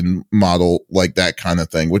microtransaction model, like that kind of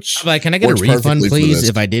thing. Which, like, can I get a refund, please?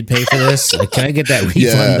 If I did pay for this, like, can I get that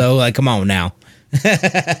refund though? Like, come on now.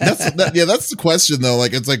 That's the question though.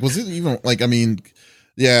 Like, it's like, was it even like?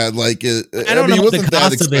 Yeah, like I don't know what the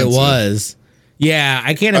cost of it was. Yeah,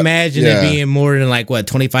 I can't imagine it being more than like what,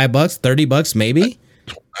 $25, $30 maybe.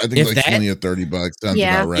 I think like 20 or $30 sounds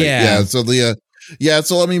about right. Yeah. So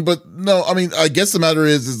but no, I guess the matter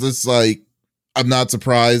is this, like, I'm not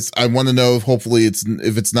surprised. I want to know if hopefully if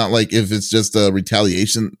it's just a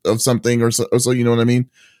retaliation of something or so, you know what I mean?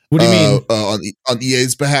 What do you mean? On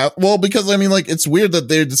EA's behalf? Well, because it's weird that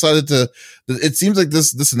they decided to. It seems like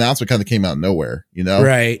this announcement kind of came out of nowhere,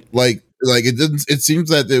 Right? Like it didn't. It seems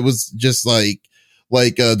that it was just like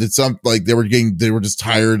did some, like, they were just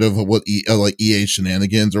tired of what EA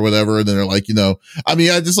shenanigans or whatever. And then they're like, I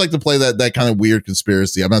mean, I just like to play that kind of weird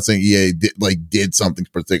conspiracy. I'm not saying EA did something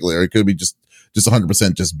particular. It could be just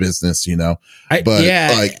 100% just business, I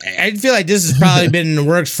feel like this has probably been in the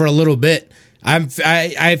works for a little bit.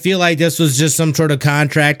 I feel like this was just some sort of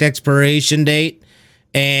contract expiration date,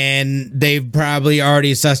 and they've probably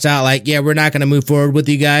already sussed out, like, yeah, we're not going to move forward with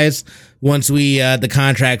you guys. Once the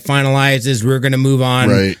contract finalizes, we're going to move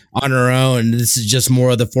on on our own. This is just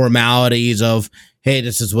more of the formalities of, hey,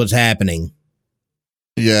 this is what's happening.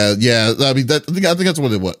 Yeah. I mean, I think that's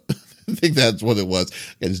what it was. I think that's what it was.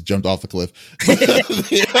 I just jumped off the cliff.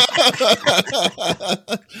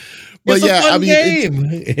 But it's a fun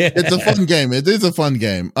game. It is a fun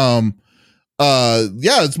game.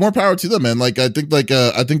 It's more power to them, man. Like, I think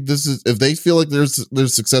this is, if they feel like there's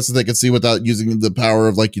successes they can see without using the power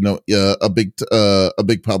of, like, a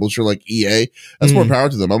big publisher like EA, that's more power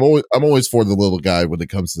to them. I'm always for the little guy when it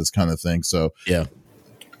comes to this kind of thing. So yeah.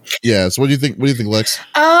 So what do you think, Lex?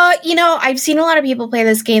 I've seen a lot of people play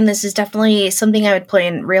this game. This is definitely something I would play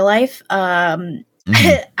in real life. I'm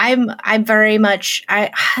very much, I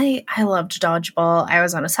loved dodgeball. I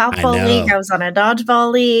was on a softball league. I was on a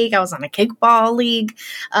dodgeball league. I was on a kickball league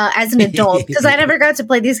as an adult, because I never got to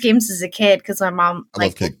play these games as a kid because my mom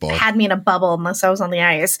had me in a bubble unless I was on the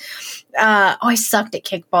ice. I sucked at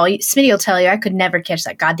kickball. Smitty will tell you I could never catch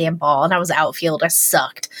that goddamn ball, and I was outfield. I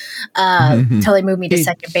sucked until they moved me to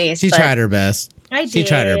second base. She tried her best. She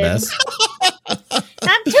tried her best.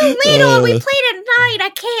 I'm too little. We played at night.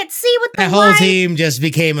 I can't see what the whole team just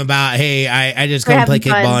became about, hey, I just come play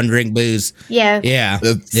kickball and drink booze. Yeah.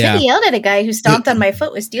 Smitty yelled at a guy who stomped on my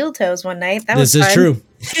foot with steel toes one night. That was fun. This is true.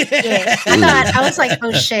 Yeah. I was like,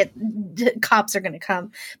 oh shit, cops are gonna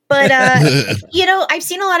come. But I've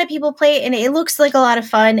seen a lot of people play, and it looks like a lot of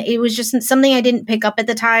fun. It was just something I didn't pick up at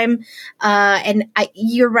the time. And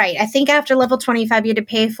you're right. I think after level 25 you had to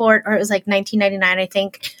pay for it, or it was like $19.99, I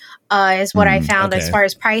think. Is what I found as far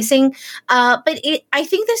as pricing. But I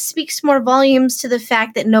think this speaks more volumes to the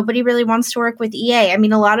fact that nobody really wants to work with EA. I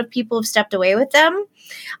mean, a lot of people have stepped away with them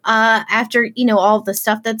after, all of the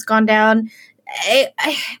stuff that's gone down.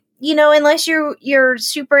 Unless you're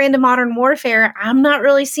super into Modern Warfare, I'm not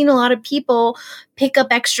really seeing a lot of people pick up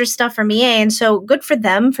extra stuff from EA. And so good for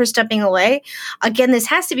them for stepping away. Again, this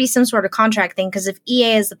has to be some sort of contract thing, because if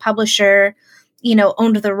EA is the publisher,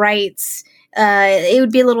 owned the rights, it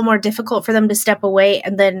would be a little more difficult for them to step away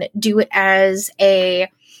and then do it as a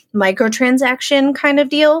microtransaction kind of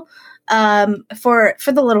deal. For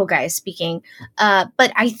the little guys speaking.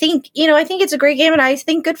 But I think it's a great game, and I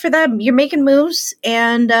think good for them. You're making moves,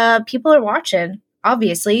 and people are watching,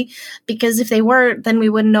 obviously, because if they weren't, then we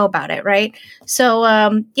wouldn't know about it, right? So,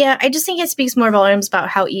 I just think it speaks more volumes about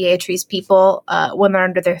how EA treats people when they're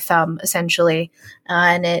under their thumb, essentially.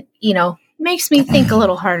 And it, makes me think a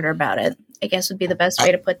little harder about it, I guess would be the best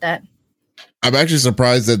way to put that. I'm actually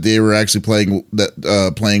surprised that they were actually playing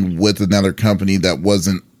with another company that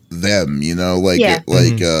wasn't them,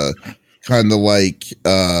 kind of like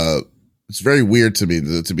it's very weird to me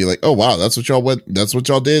to be like, oh wow, that's what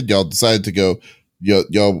y'all did. Y'all decided to go,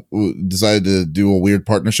 y'all decided to do a weird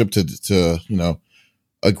partnership to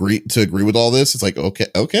agree with all this. It's like,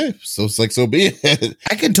 okay, so it's like, so be it.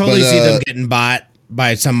 I can totally see them getting bought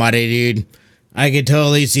by somebody, dude. I could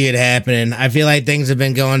totally see it happening. I feel like things have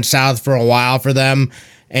been going south for a while for them.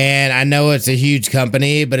 And I know it's a huge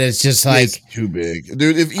company, but it's just like, it's too big,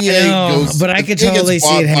 dude. If EA goes, but I could totally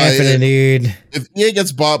see it happening, dude. If EA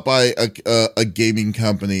gets bought by a gaming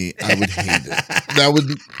company, I would hate it. That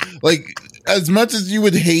would, like, as much as you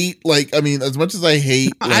would hate, as much as I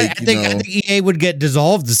hate, I think EA would get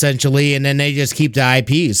dissolved essentially, and then they just keep the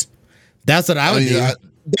IPs. That's what I would do. That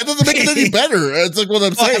doesn't make it any better. It's like what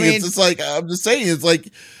I'm saying. It's just like, I'm just saying. It's like,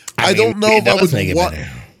 I don't know if I would want.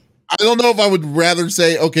 I don't know if I would rather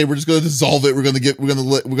say, okay, we're just going to dissolve it. We're going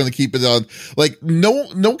to keep it on. Like,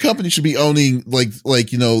 no company should be owning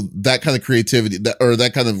that kind of creativity or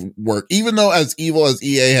that kind of work. Even though as evil as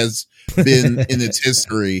EA has been in its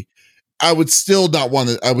history, I would still not want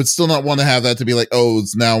to have that to be like, oh,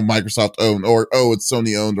 it's now Microsoft owned, or oh, it's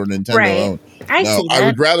Sony owned, or Nintendo owned. I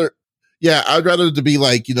would rather. Yeah, I'd rather it to be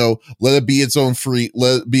like, let it be its own free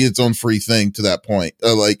thing to that point.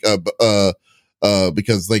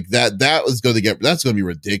 Because like that is that's going to be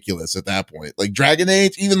ridiculous at that point. Like Dragon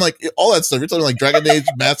Age, even like all that stuff. You're talking like Dragon Age,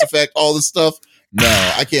 Mass Effect, all this stuff. No,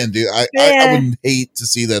 I can't do. I would hate to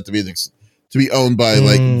see that to be owned by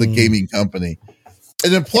like the gaming company.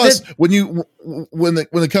 And then plus when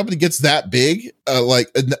the company gets that big,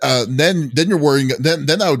 then you're worrying.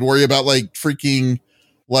 Then I would worry about like freaking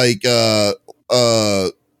like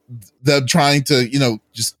them trying to,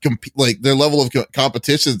 just compete, like their level of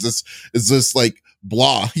competition is just like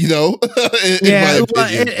blah, in my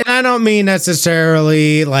opinion. And I don't mean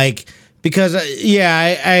necessarily like, because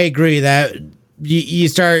I agree that you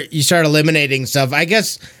start eliminating stuff. I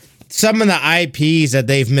guess some of the IPs that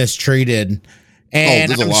they've mistreated,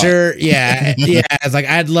 and I'm sure, it's like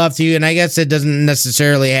I'd love to, and I guess it doesn't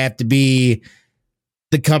necessarily have to be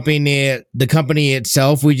the company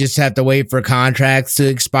itself. We just have to wait for contracts to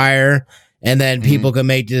expire, and then people can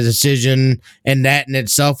make the decision, and that in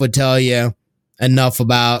itself would tell you enough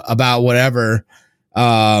about whatever.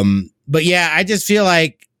 But yeah, I just feel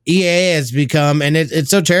like EA has become, and it's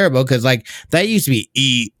so terrible because like that used to be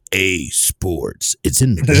EA Sports. It's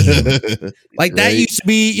in the game. Like that used to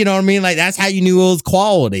be, you know what I mean? Like that's how you knew it was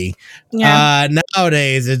quality. Yeah.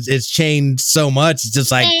 Nowadays it's changed so much. It's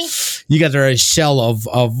just like you guys are a shell of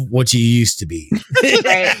what you used to be.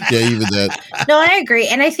 Right. Yeah, even that. No, I agree.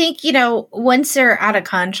 And I think, once they're out of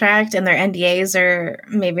contract and their NDAs are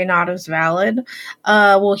maybe not as valid,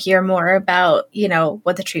 we'll hear more about,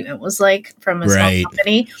 what the treatment was like from a small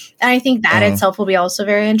company. And I think that itself will be also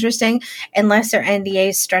very interesting, unless their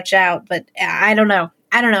NDAs stretch out. But I don't know.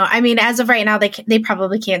 I mean, as of right now, they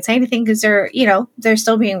probably can't say anything because they're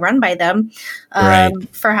still being run by them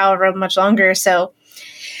for however much longer. So.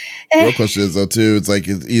 The real question is though too. It's like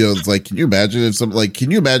can you imagine if if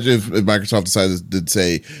Microsoft decided to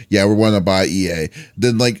say, yeah, we want to buy EA?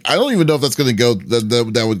 Then like I don't even know if that's going to go.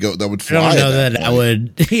 That would fly. I don't know that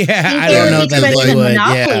would. Yeah, I don't know that would.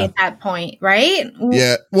 Monopoly yeah. At that point, right?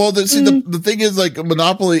 Yeah. Well, the thing is, like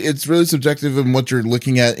Monopoly, it's really subjective in what you're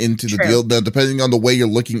looking at into the deal. Now, depending on the way you're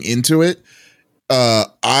looking into it,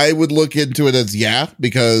 I would look into it as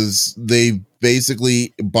because they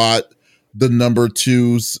basically bought the number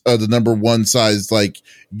one size like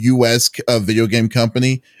US video game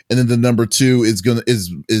company, and then the number two is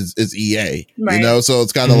EA. Right. So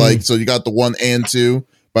it's kind of like, so you got the 1 and 2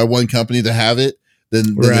 by one company to have it.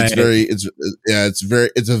 Then it's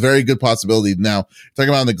a very good possibility. Now, talking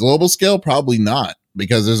about on the global scale, probably not,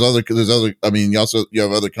 because there's other. I mean, you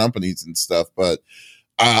have other companies and stuff, but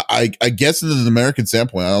I guess in an American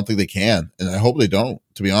standpoint, I don't think they can, and I hope they don't.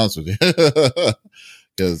 To be honest with you.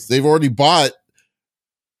 Because they've already bought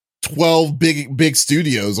 12 big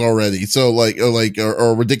studios already, so like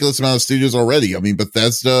a ridiculous amount of studios already. I mean,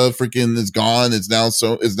 Bethesda freaking is gone. It's now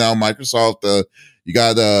Microsoft.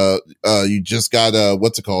 You just got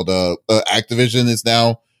what's it called? Activision is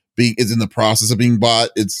in the process of being bought.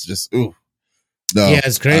 It's just no. Yeah,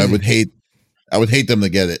 it's crazy. I would hate them to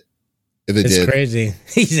get it. If it did. Crazy.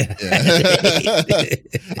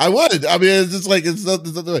 I would. I mean, it's just like it's not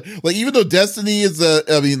like, even though Destiny is not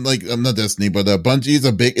Destiny, but Bungie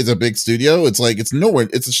is a big studio. It's like it's nowhere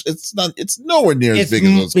near as big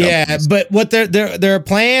as those companies. Yeah, but what their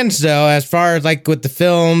plans though, as far as like with the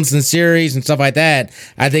films and series and stuff like that,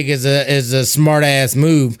 I think is a smart ass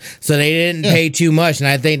move. So they didn't pay too much, and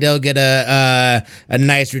I think they'll get a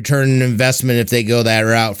nice return on investment if they go that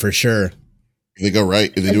route for sure. If they go right,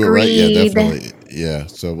 if they do it right, yeah, definitely, yeah.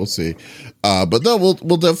 So we'll see, but no,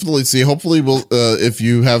 we'll definitely see. Hopefully, we'll if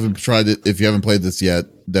you haven't tried it, if you haven't played this yet,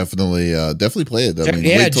 definitely play it. I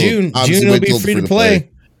mean, June will be free to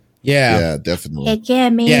play. Yeah, definitely. Yeah,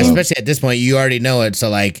 man. Yeah, especially at this point, you already know it. So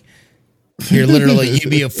like, you'd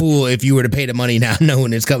be a fool if you were to pay the money now,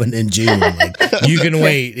 knowing it's coming in June. Like, you can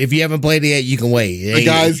wait. If you haven't played it yet, you can wait. The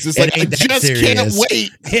guy's just like, I just can't wait.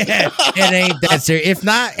 Yeah, it ain't that serious. If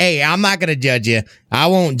not, hey, I'm not gonna judge you. I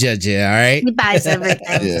won't judge you. All right. He buys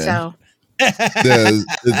everything. So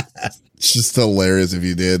it's just hilarious if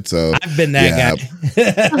you did. So I've been that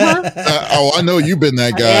guy. I know you've been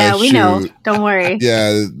that guy. Yeah, we know. Don't worry.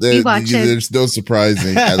 Yeah, there's no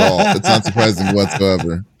surprising at all. It's not surprising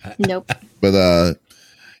whatsoever. Nope. But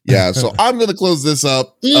yeah, so I'm going to close this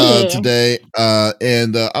up today,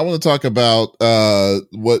 and I want to talk about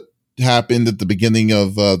what happened at the beginning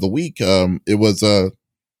of the week. It was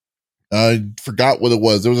I forgot what it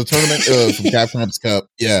was. There was a tournament from Capcom's Cup.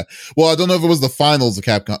 Yeah, well, I don't know if it was the finals of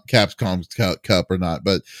Capcom's Cup or not,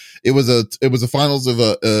 but it was a finals of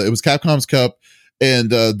it was Capcom's Cup, and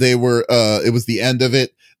they were it was the end of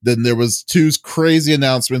it. Then there was 2 crazy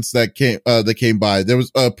announcements that came by. There was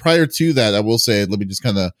prior to that, I will say, let me just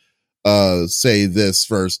kind of say this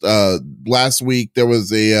first. Last week there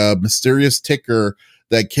was a mysterious ticker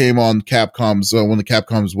that came on Capcom's one of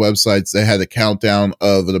Capcom's websites. They had a countdown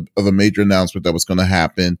of a major announcement that was going to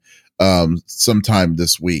happen sometime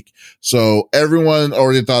this week. So everyone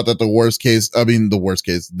already thought that the worst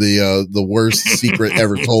secret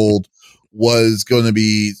ever told was going to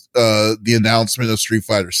be the announcement of Street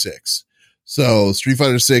Fighter 6. So Street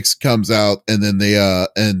Fighter 6 comes out, and then so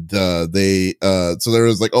there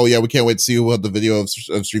was like, oh yeah, we can't wait to see what the video of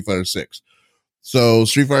Street Fighter 6. So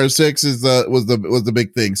Street Fighter 6 was the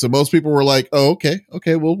big thing. So most people were like, oh, okay,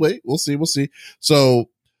 we'll wait, we'll see. So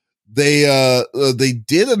they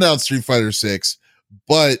did announce Street Fighter 6,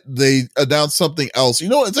 but they announced something else. You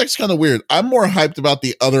know, it's actually kind of weird. I'm more hyped about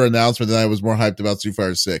the other announcement than I was more hyped about Street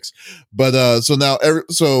Fighter 6. But so now,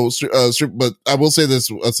 but I will say this,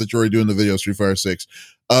 since you're already doing the video of Street Fighter 6.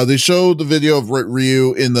 They showed the video of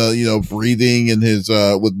Ryu in the, breathing in his,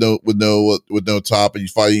 with no top, and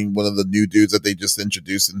he's fighting one of the new dudes that they just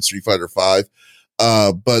introduced in Street Fighter 5.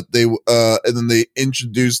 But and then they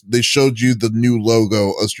showed you the new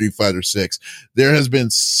logo of Street Fighter 6. There has been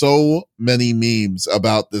so many memes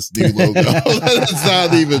about this new logo. It's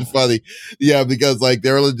not even funny. Yeah, because like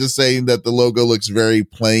they're just saying that the logo looks very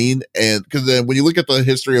plain, and because then when you look at the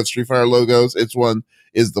history of Street Fighter logos, it's one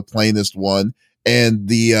is the plainest one. And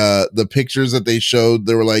the pictures that they showed,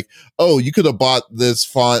 they were like, oh, you could have bought this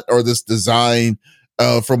font or this design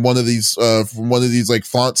from one of these like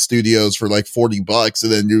font studios for like $40,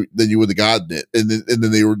 and then you would have gotten it, and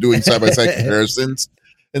then they were doing side by side comparisons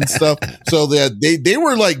and stuff. So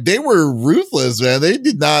they were ruthless, man. They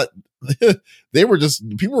did not.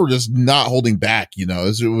 People were just not holding back.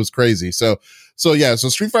 It was crazy. So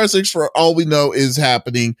Street Fighter 6, for all we know, is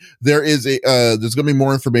happening. There's going to be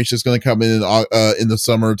more information that's going to come in the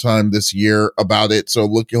summertime this year about it. So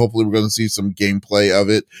hopefully we're going to see some gameplay of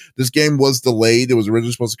it. This game was delayed. It was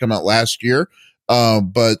originally supposed to come out last year.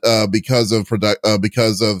 But because of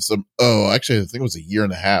some, actually, I think it was a year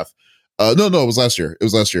and a half. No, it was last year.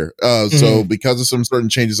 So because of some certain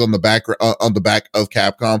changes on the back of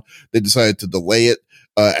Capcom, they decided to delay it.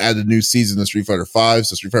 Add a new season of Street Fighter 5.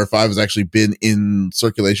 So Street Fighter 5 has actually been in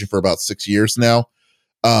circulation for about 6 years now.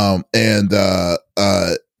 So then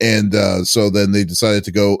they decided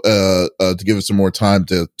to go to give it some more time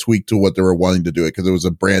to tweak to what they were wanting to do it, because it was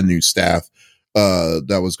a brand new staff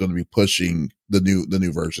that was going to be pushing the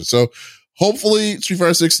new version. So hopefully Street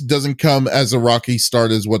Fighter 6 doesn't come as a rocky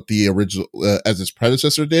start as what the original as its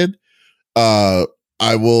predecessor did.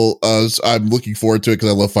 I'm looking forward to it because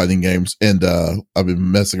I love fighting games, and I've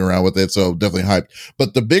been messing around with it, so definitely hyped.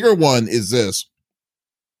 But the bigger one is this.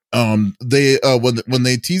 They when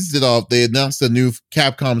they teased it off, they announced a new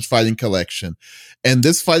Capcom's fighting collection, and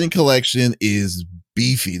this fighting collection is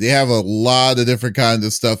beefy. They have a lot of different kinds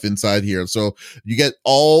of stuff inside here. So you get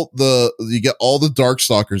all the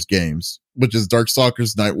Darkstalkers games, which is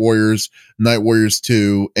Darkstalkers, Night Warriors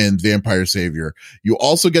 2, and Vampire Savior. You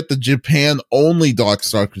also get the Japan only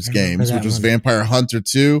Darkstalkers games, which was Vampire Hunter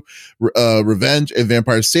 2, Revenge, and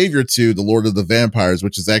Vampire Savior 2, The Lord of the Vampires,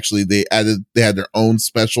 which is actually they had their own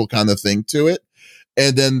special kind of thing to it.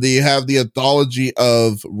 And then they have the anthology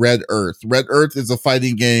of Red Earth. Red Earth is a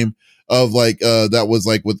fighting game of that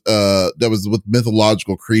was with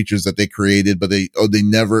mythological creatures that they created, but it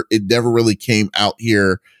never really came out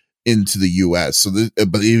here into the US. So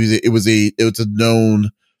it was a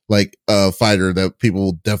known fighter that people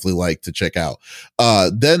will definitely like to check out.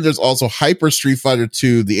 Then there's also Hyper Street Fighter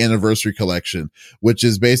 2, the Anniversary Collection, which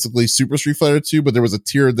is basically Super Street Fighter 2, but there was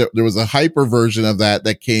a hyper version of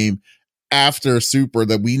that came after Super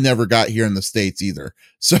that we never got here in the States either.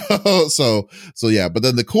 So yeah. But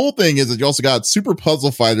then the cool thing is that you also got Super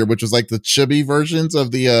Puzzle Fighter, which was like the chibi versions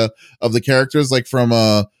of the characters, like from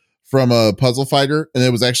a Puzzle Fighter, and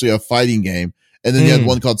it was actually a fighting game. And then you had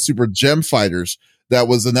one called Super Gem Fighters. That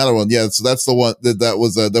was another one. Yeah. So that's the one that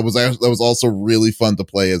was also really fun to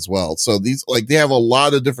play as well. So these, they have a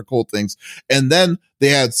lot of different cool things. And then they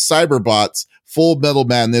had Cyberbots, Full Metal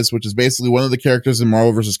Madness, which is basically one of the characters in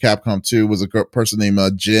Marvel vs. Capcom 2 was a person named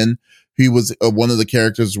Jin. He was one of the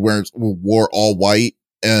characters wore all white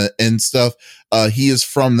and stuff. He is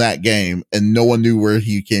from that game, and no one knew where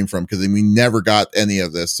he came from because we never got any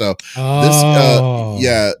of this. So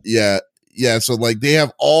yeah. So they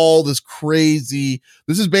have all this crazy.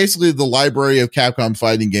 This is basically the library of Capcom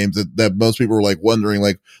fighting games that most people were wondering,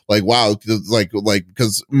 wow,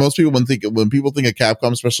 because most people when people think of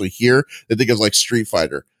Capcom, especially here, they think of Street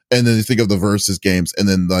Fighter, and then they think of the Versus games, and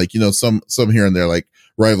then some here and there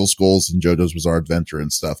Rival Schools and JoJo's Bizarre Adventure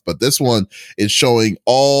and stuff. But this one is showing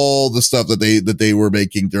all the stuff that they were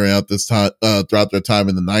making throughout their time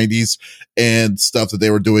in the 90s, and stuff that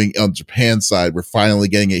they were doing on Japan side. We're finally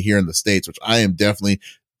getting it here in the States, which I am definitely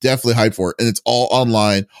hyped for. And it's all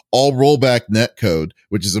online, all rollback netcode,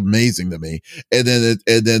 which is amazing to me. And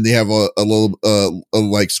then they have a little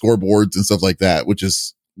scoreboards and stuff like that, which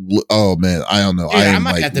is, oh man, I don't know. Dude, I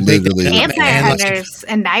might have to literally Vampire Hunters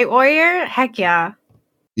and Night Warrior. Heck yeah.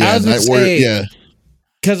 Yeah, Night Warrior. Yeah.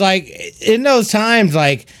 because like in those times,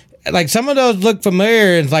 like some of those look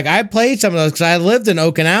familiar. It's like I played some of those because I lived in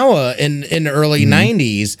Okinawa in the early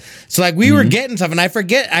 '90s. So like we were getting stuff, and I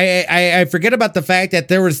forget about the fact that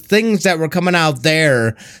there was things that were coming out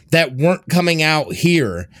there that weren't coming out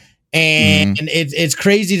here. And it's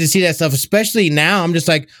crazy to see that stuff, especially now. I'm just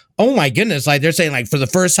like, oh my goodness! Like they're saying, like for the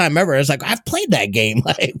first time ever, it's like I've played that game.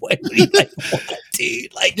 Like, what, dude?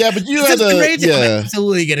 Like, yeah, but you had crazy. Yeah. I'm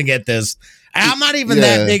absolutely gonna get this. I'm not even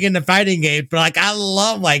that big into fighting games, but like I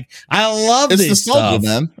love it's this nostalgia,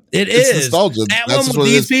 stuff. Man. It's nostalgia. That one with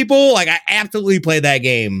these people, like I absolutely played that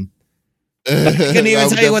game. Like, I couldn't even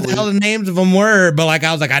tell you what the hell the names of them were, but like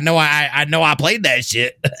I was like, I know I played that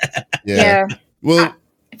shit. Yeah. Well.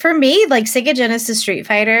 For me, like Sega Genesis Street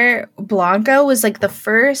Fighter, Blanco was like the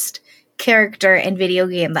first character in video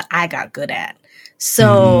game that I got good at.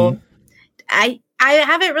 So I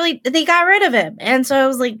haven't really, they got rid of him. And so I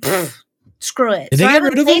was like, screw it. Did so they get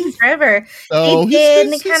rid of him? Forever. Oh, they did,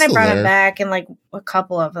 and they kind of brought him back in like a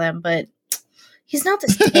couple of them, but he's not the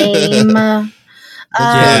same.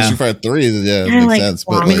 Street Fighter 3, yeah, makes like, sense.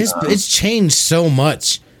 But I mean, it's changed so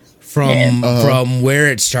much from where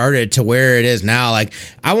it started to where it is now. Like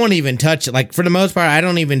I won't even touch, like for the most part, I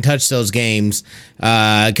don't even touch those games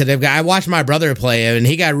because I watched my brother play it and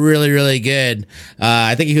he got really, really good.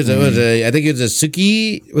 I think he was I think it was a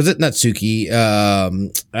Suki. Was it not Suki?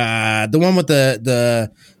 The one with the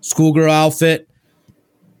schoolgirl outfit.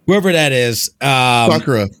 Whoever that is,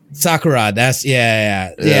 Sakura. That's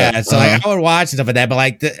yeah. So like, I would watch and stuff like that, but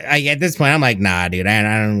like at this point, I'm like, nah, dude. I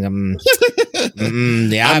don't.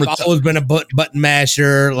 I've always been a button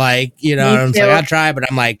masher. Like you know, I'm like, I try, but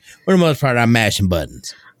I'm like, for the most part, I'm mashing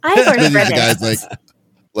buttons. I've already read guys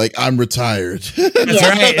like I'm retired. That's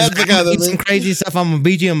right. That's the kind of some crazy stuff. I'm gonna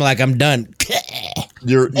beat you. I'm like, I'm done.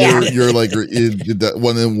 You're like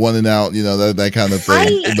one and out. You know that kind of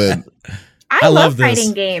thing, but. I love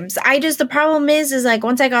fighting games. The problem is like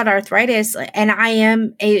once I got arthritis and I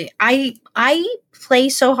play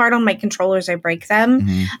so hard on my controllers, I break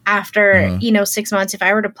them after, 6 months. If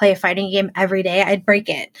I were to play a fighting game every day, I'd break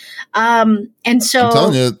it. And so I'm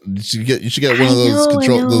telling you, you should get one of those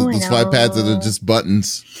those 5 pads that are just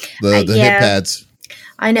buttons, the hit pads.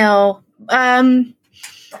 I know.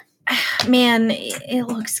 Man, it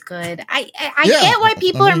looks good. I get why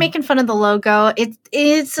people are making fun of the logo.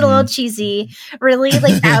 It's a little cheesy, really.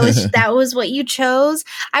 Like that was what you chose.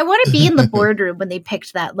 I want to be in the boardroom when they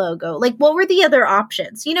picked that logo. Like, what were the other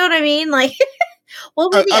options? You know what I mean? Like,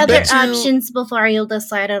 what were the other options before you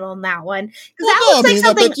decided on that one? Because that looks like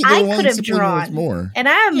something I could have drawn, and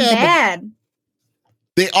I'm mad.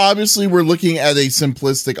 They obviously were looking at a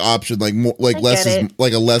simplistic option, like more, like less is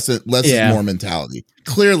like a less is more mentality.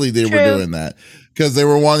 Clearly, they were doing that because they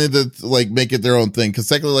were wanting to like make it their own thing. Because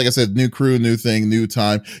secondly, like I said, new crew, new thing, new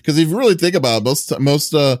time. Because if you really think about it,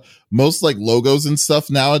 most like logos and stuff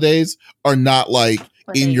nowadays are not like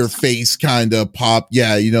in your face kind of pop.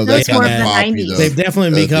 Yeah, you know that kind of pop. They've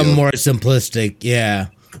definitely become more simplistic. Yeah.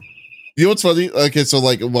 You know what's funny? Okay, so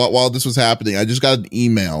like while this was happening, I just got an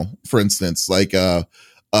email, for instance, like one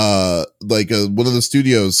of the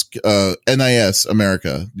studios, NIS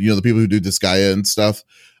America, you know, the people who do Disgaea and stuff.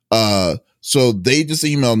 So they just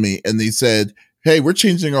emailed me and they said, "Hey, we're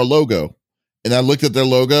changing our logo." And I looked at their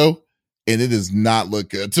logo and it does not look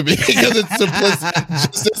good to me because it's just as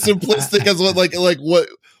simplistic as what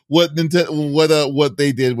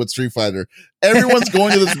they did with Street Fighter. Everyone's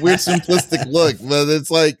going to this weird simplistic look, but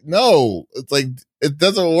it's like, no, it's like, it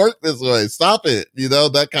doesn't work this way. Stop it. You know,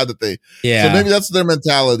 that kind of thing. Yeah. So maybe that's their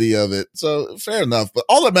mentality of it. So fair enough. But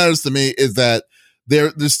all that matters to me is that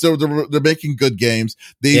they're making good games.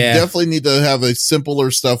 They definitely need to have a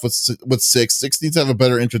simpler stuff with 6. 6 needs to have a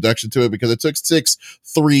better introduction to it because it took 6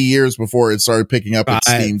 3 years before it started picking up its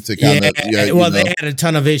steam to kind of. They had a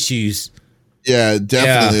ton of issues. Yeah,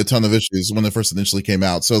 definitely a ton of issues when it first initially came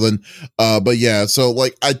out. So then, so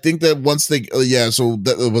like I think that once they, that's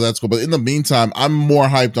cool. But in the meantime, I'm more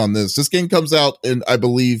hyped on this. This game comes out in, I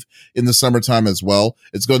believe, in the summertime as well.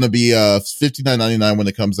 It's going to be $59.99 when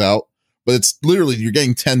it comes out. But it's literally you're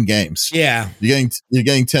getting 10 games. Yeah, you're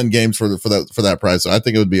getting 10 games for that price. So I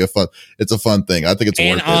think it would be a fun thing. I think it's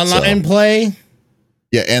worth it. And online play.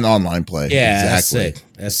 Yeah, and online play. Yeah, exactly.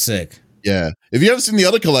 That's sick. Yeah, if you haven't seen the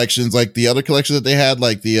other collections, like the other collection that they had,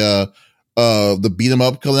 like the beat 'em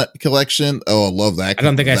up collection. Oh, I love that. I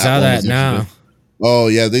don't think I saw that. No. Oh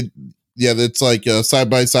yeah, it's like side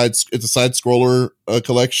by side. It's a side scroller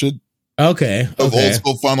collection. Okay. Of old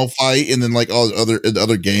school Final Fight, and then like all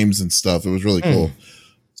other games and stuff. It was really cool.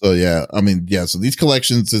 So yeah, I mean, so these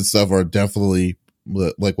collections and stuff are definitely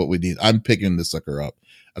like what we need. I'm picking this sucker up.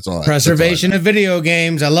 That's all. Preservation of video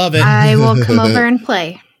games. I love it. I will come over and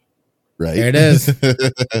play. Right. There it is.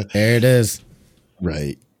 There it is.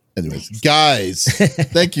 Right. Anyways, guys,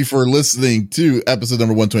 thank you for listening to episode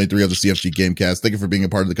number 123 of the CFG GameCast. Thank you for being a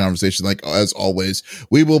part of the conversation. Like as always,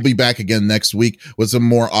 we will be back again next week with some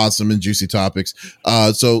more awesome and juicy topics.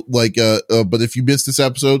 But if you missed this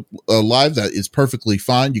episode live, that is perfectly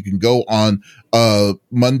fine. You can go on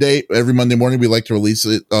Monday. Every Monday morning, we like to release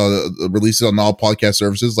it on all podcast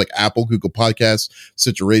services like Apple, Google Podcasts,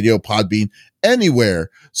 Stitcher Radio, Podbean, anywhere.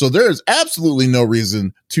 So there is absolutely no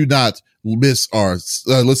reason to not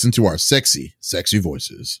listen to our sexy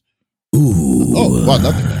voices. Ooh. Oh, wow,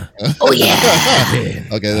 nothing there. Oh yeah.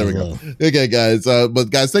 Okay, there we go. Okay, guys.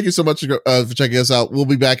 But guys, thank you so much for checking us out. We'll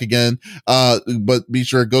be back again. But be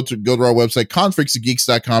sure go to our website,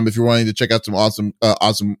 confreaksandgeeks.com, if you're wanting to check out some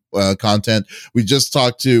awesome content. We just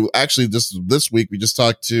talked to this week, we just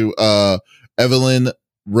talked to Evelyn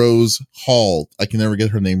Rose Hall. I can never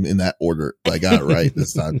get her name in that order, but I got it right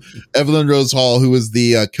this time. Evelyn Rose Hall, who is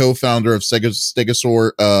the co-founder of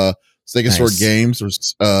Stegosaur nice. Games, or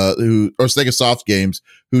Stegosoft Games,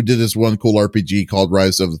 who did this one cool RPG called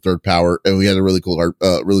Rise of the Third Power, and we had a really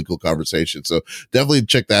cool conversation. So definitely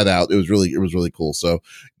check that out. It was really cool. So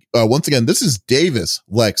once again, this is Davis,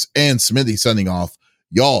 Lex, and Smitty signing off.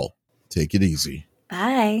 Y'all take it easy.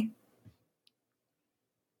 Bye.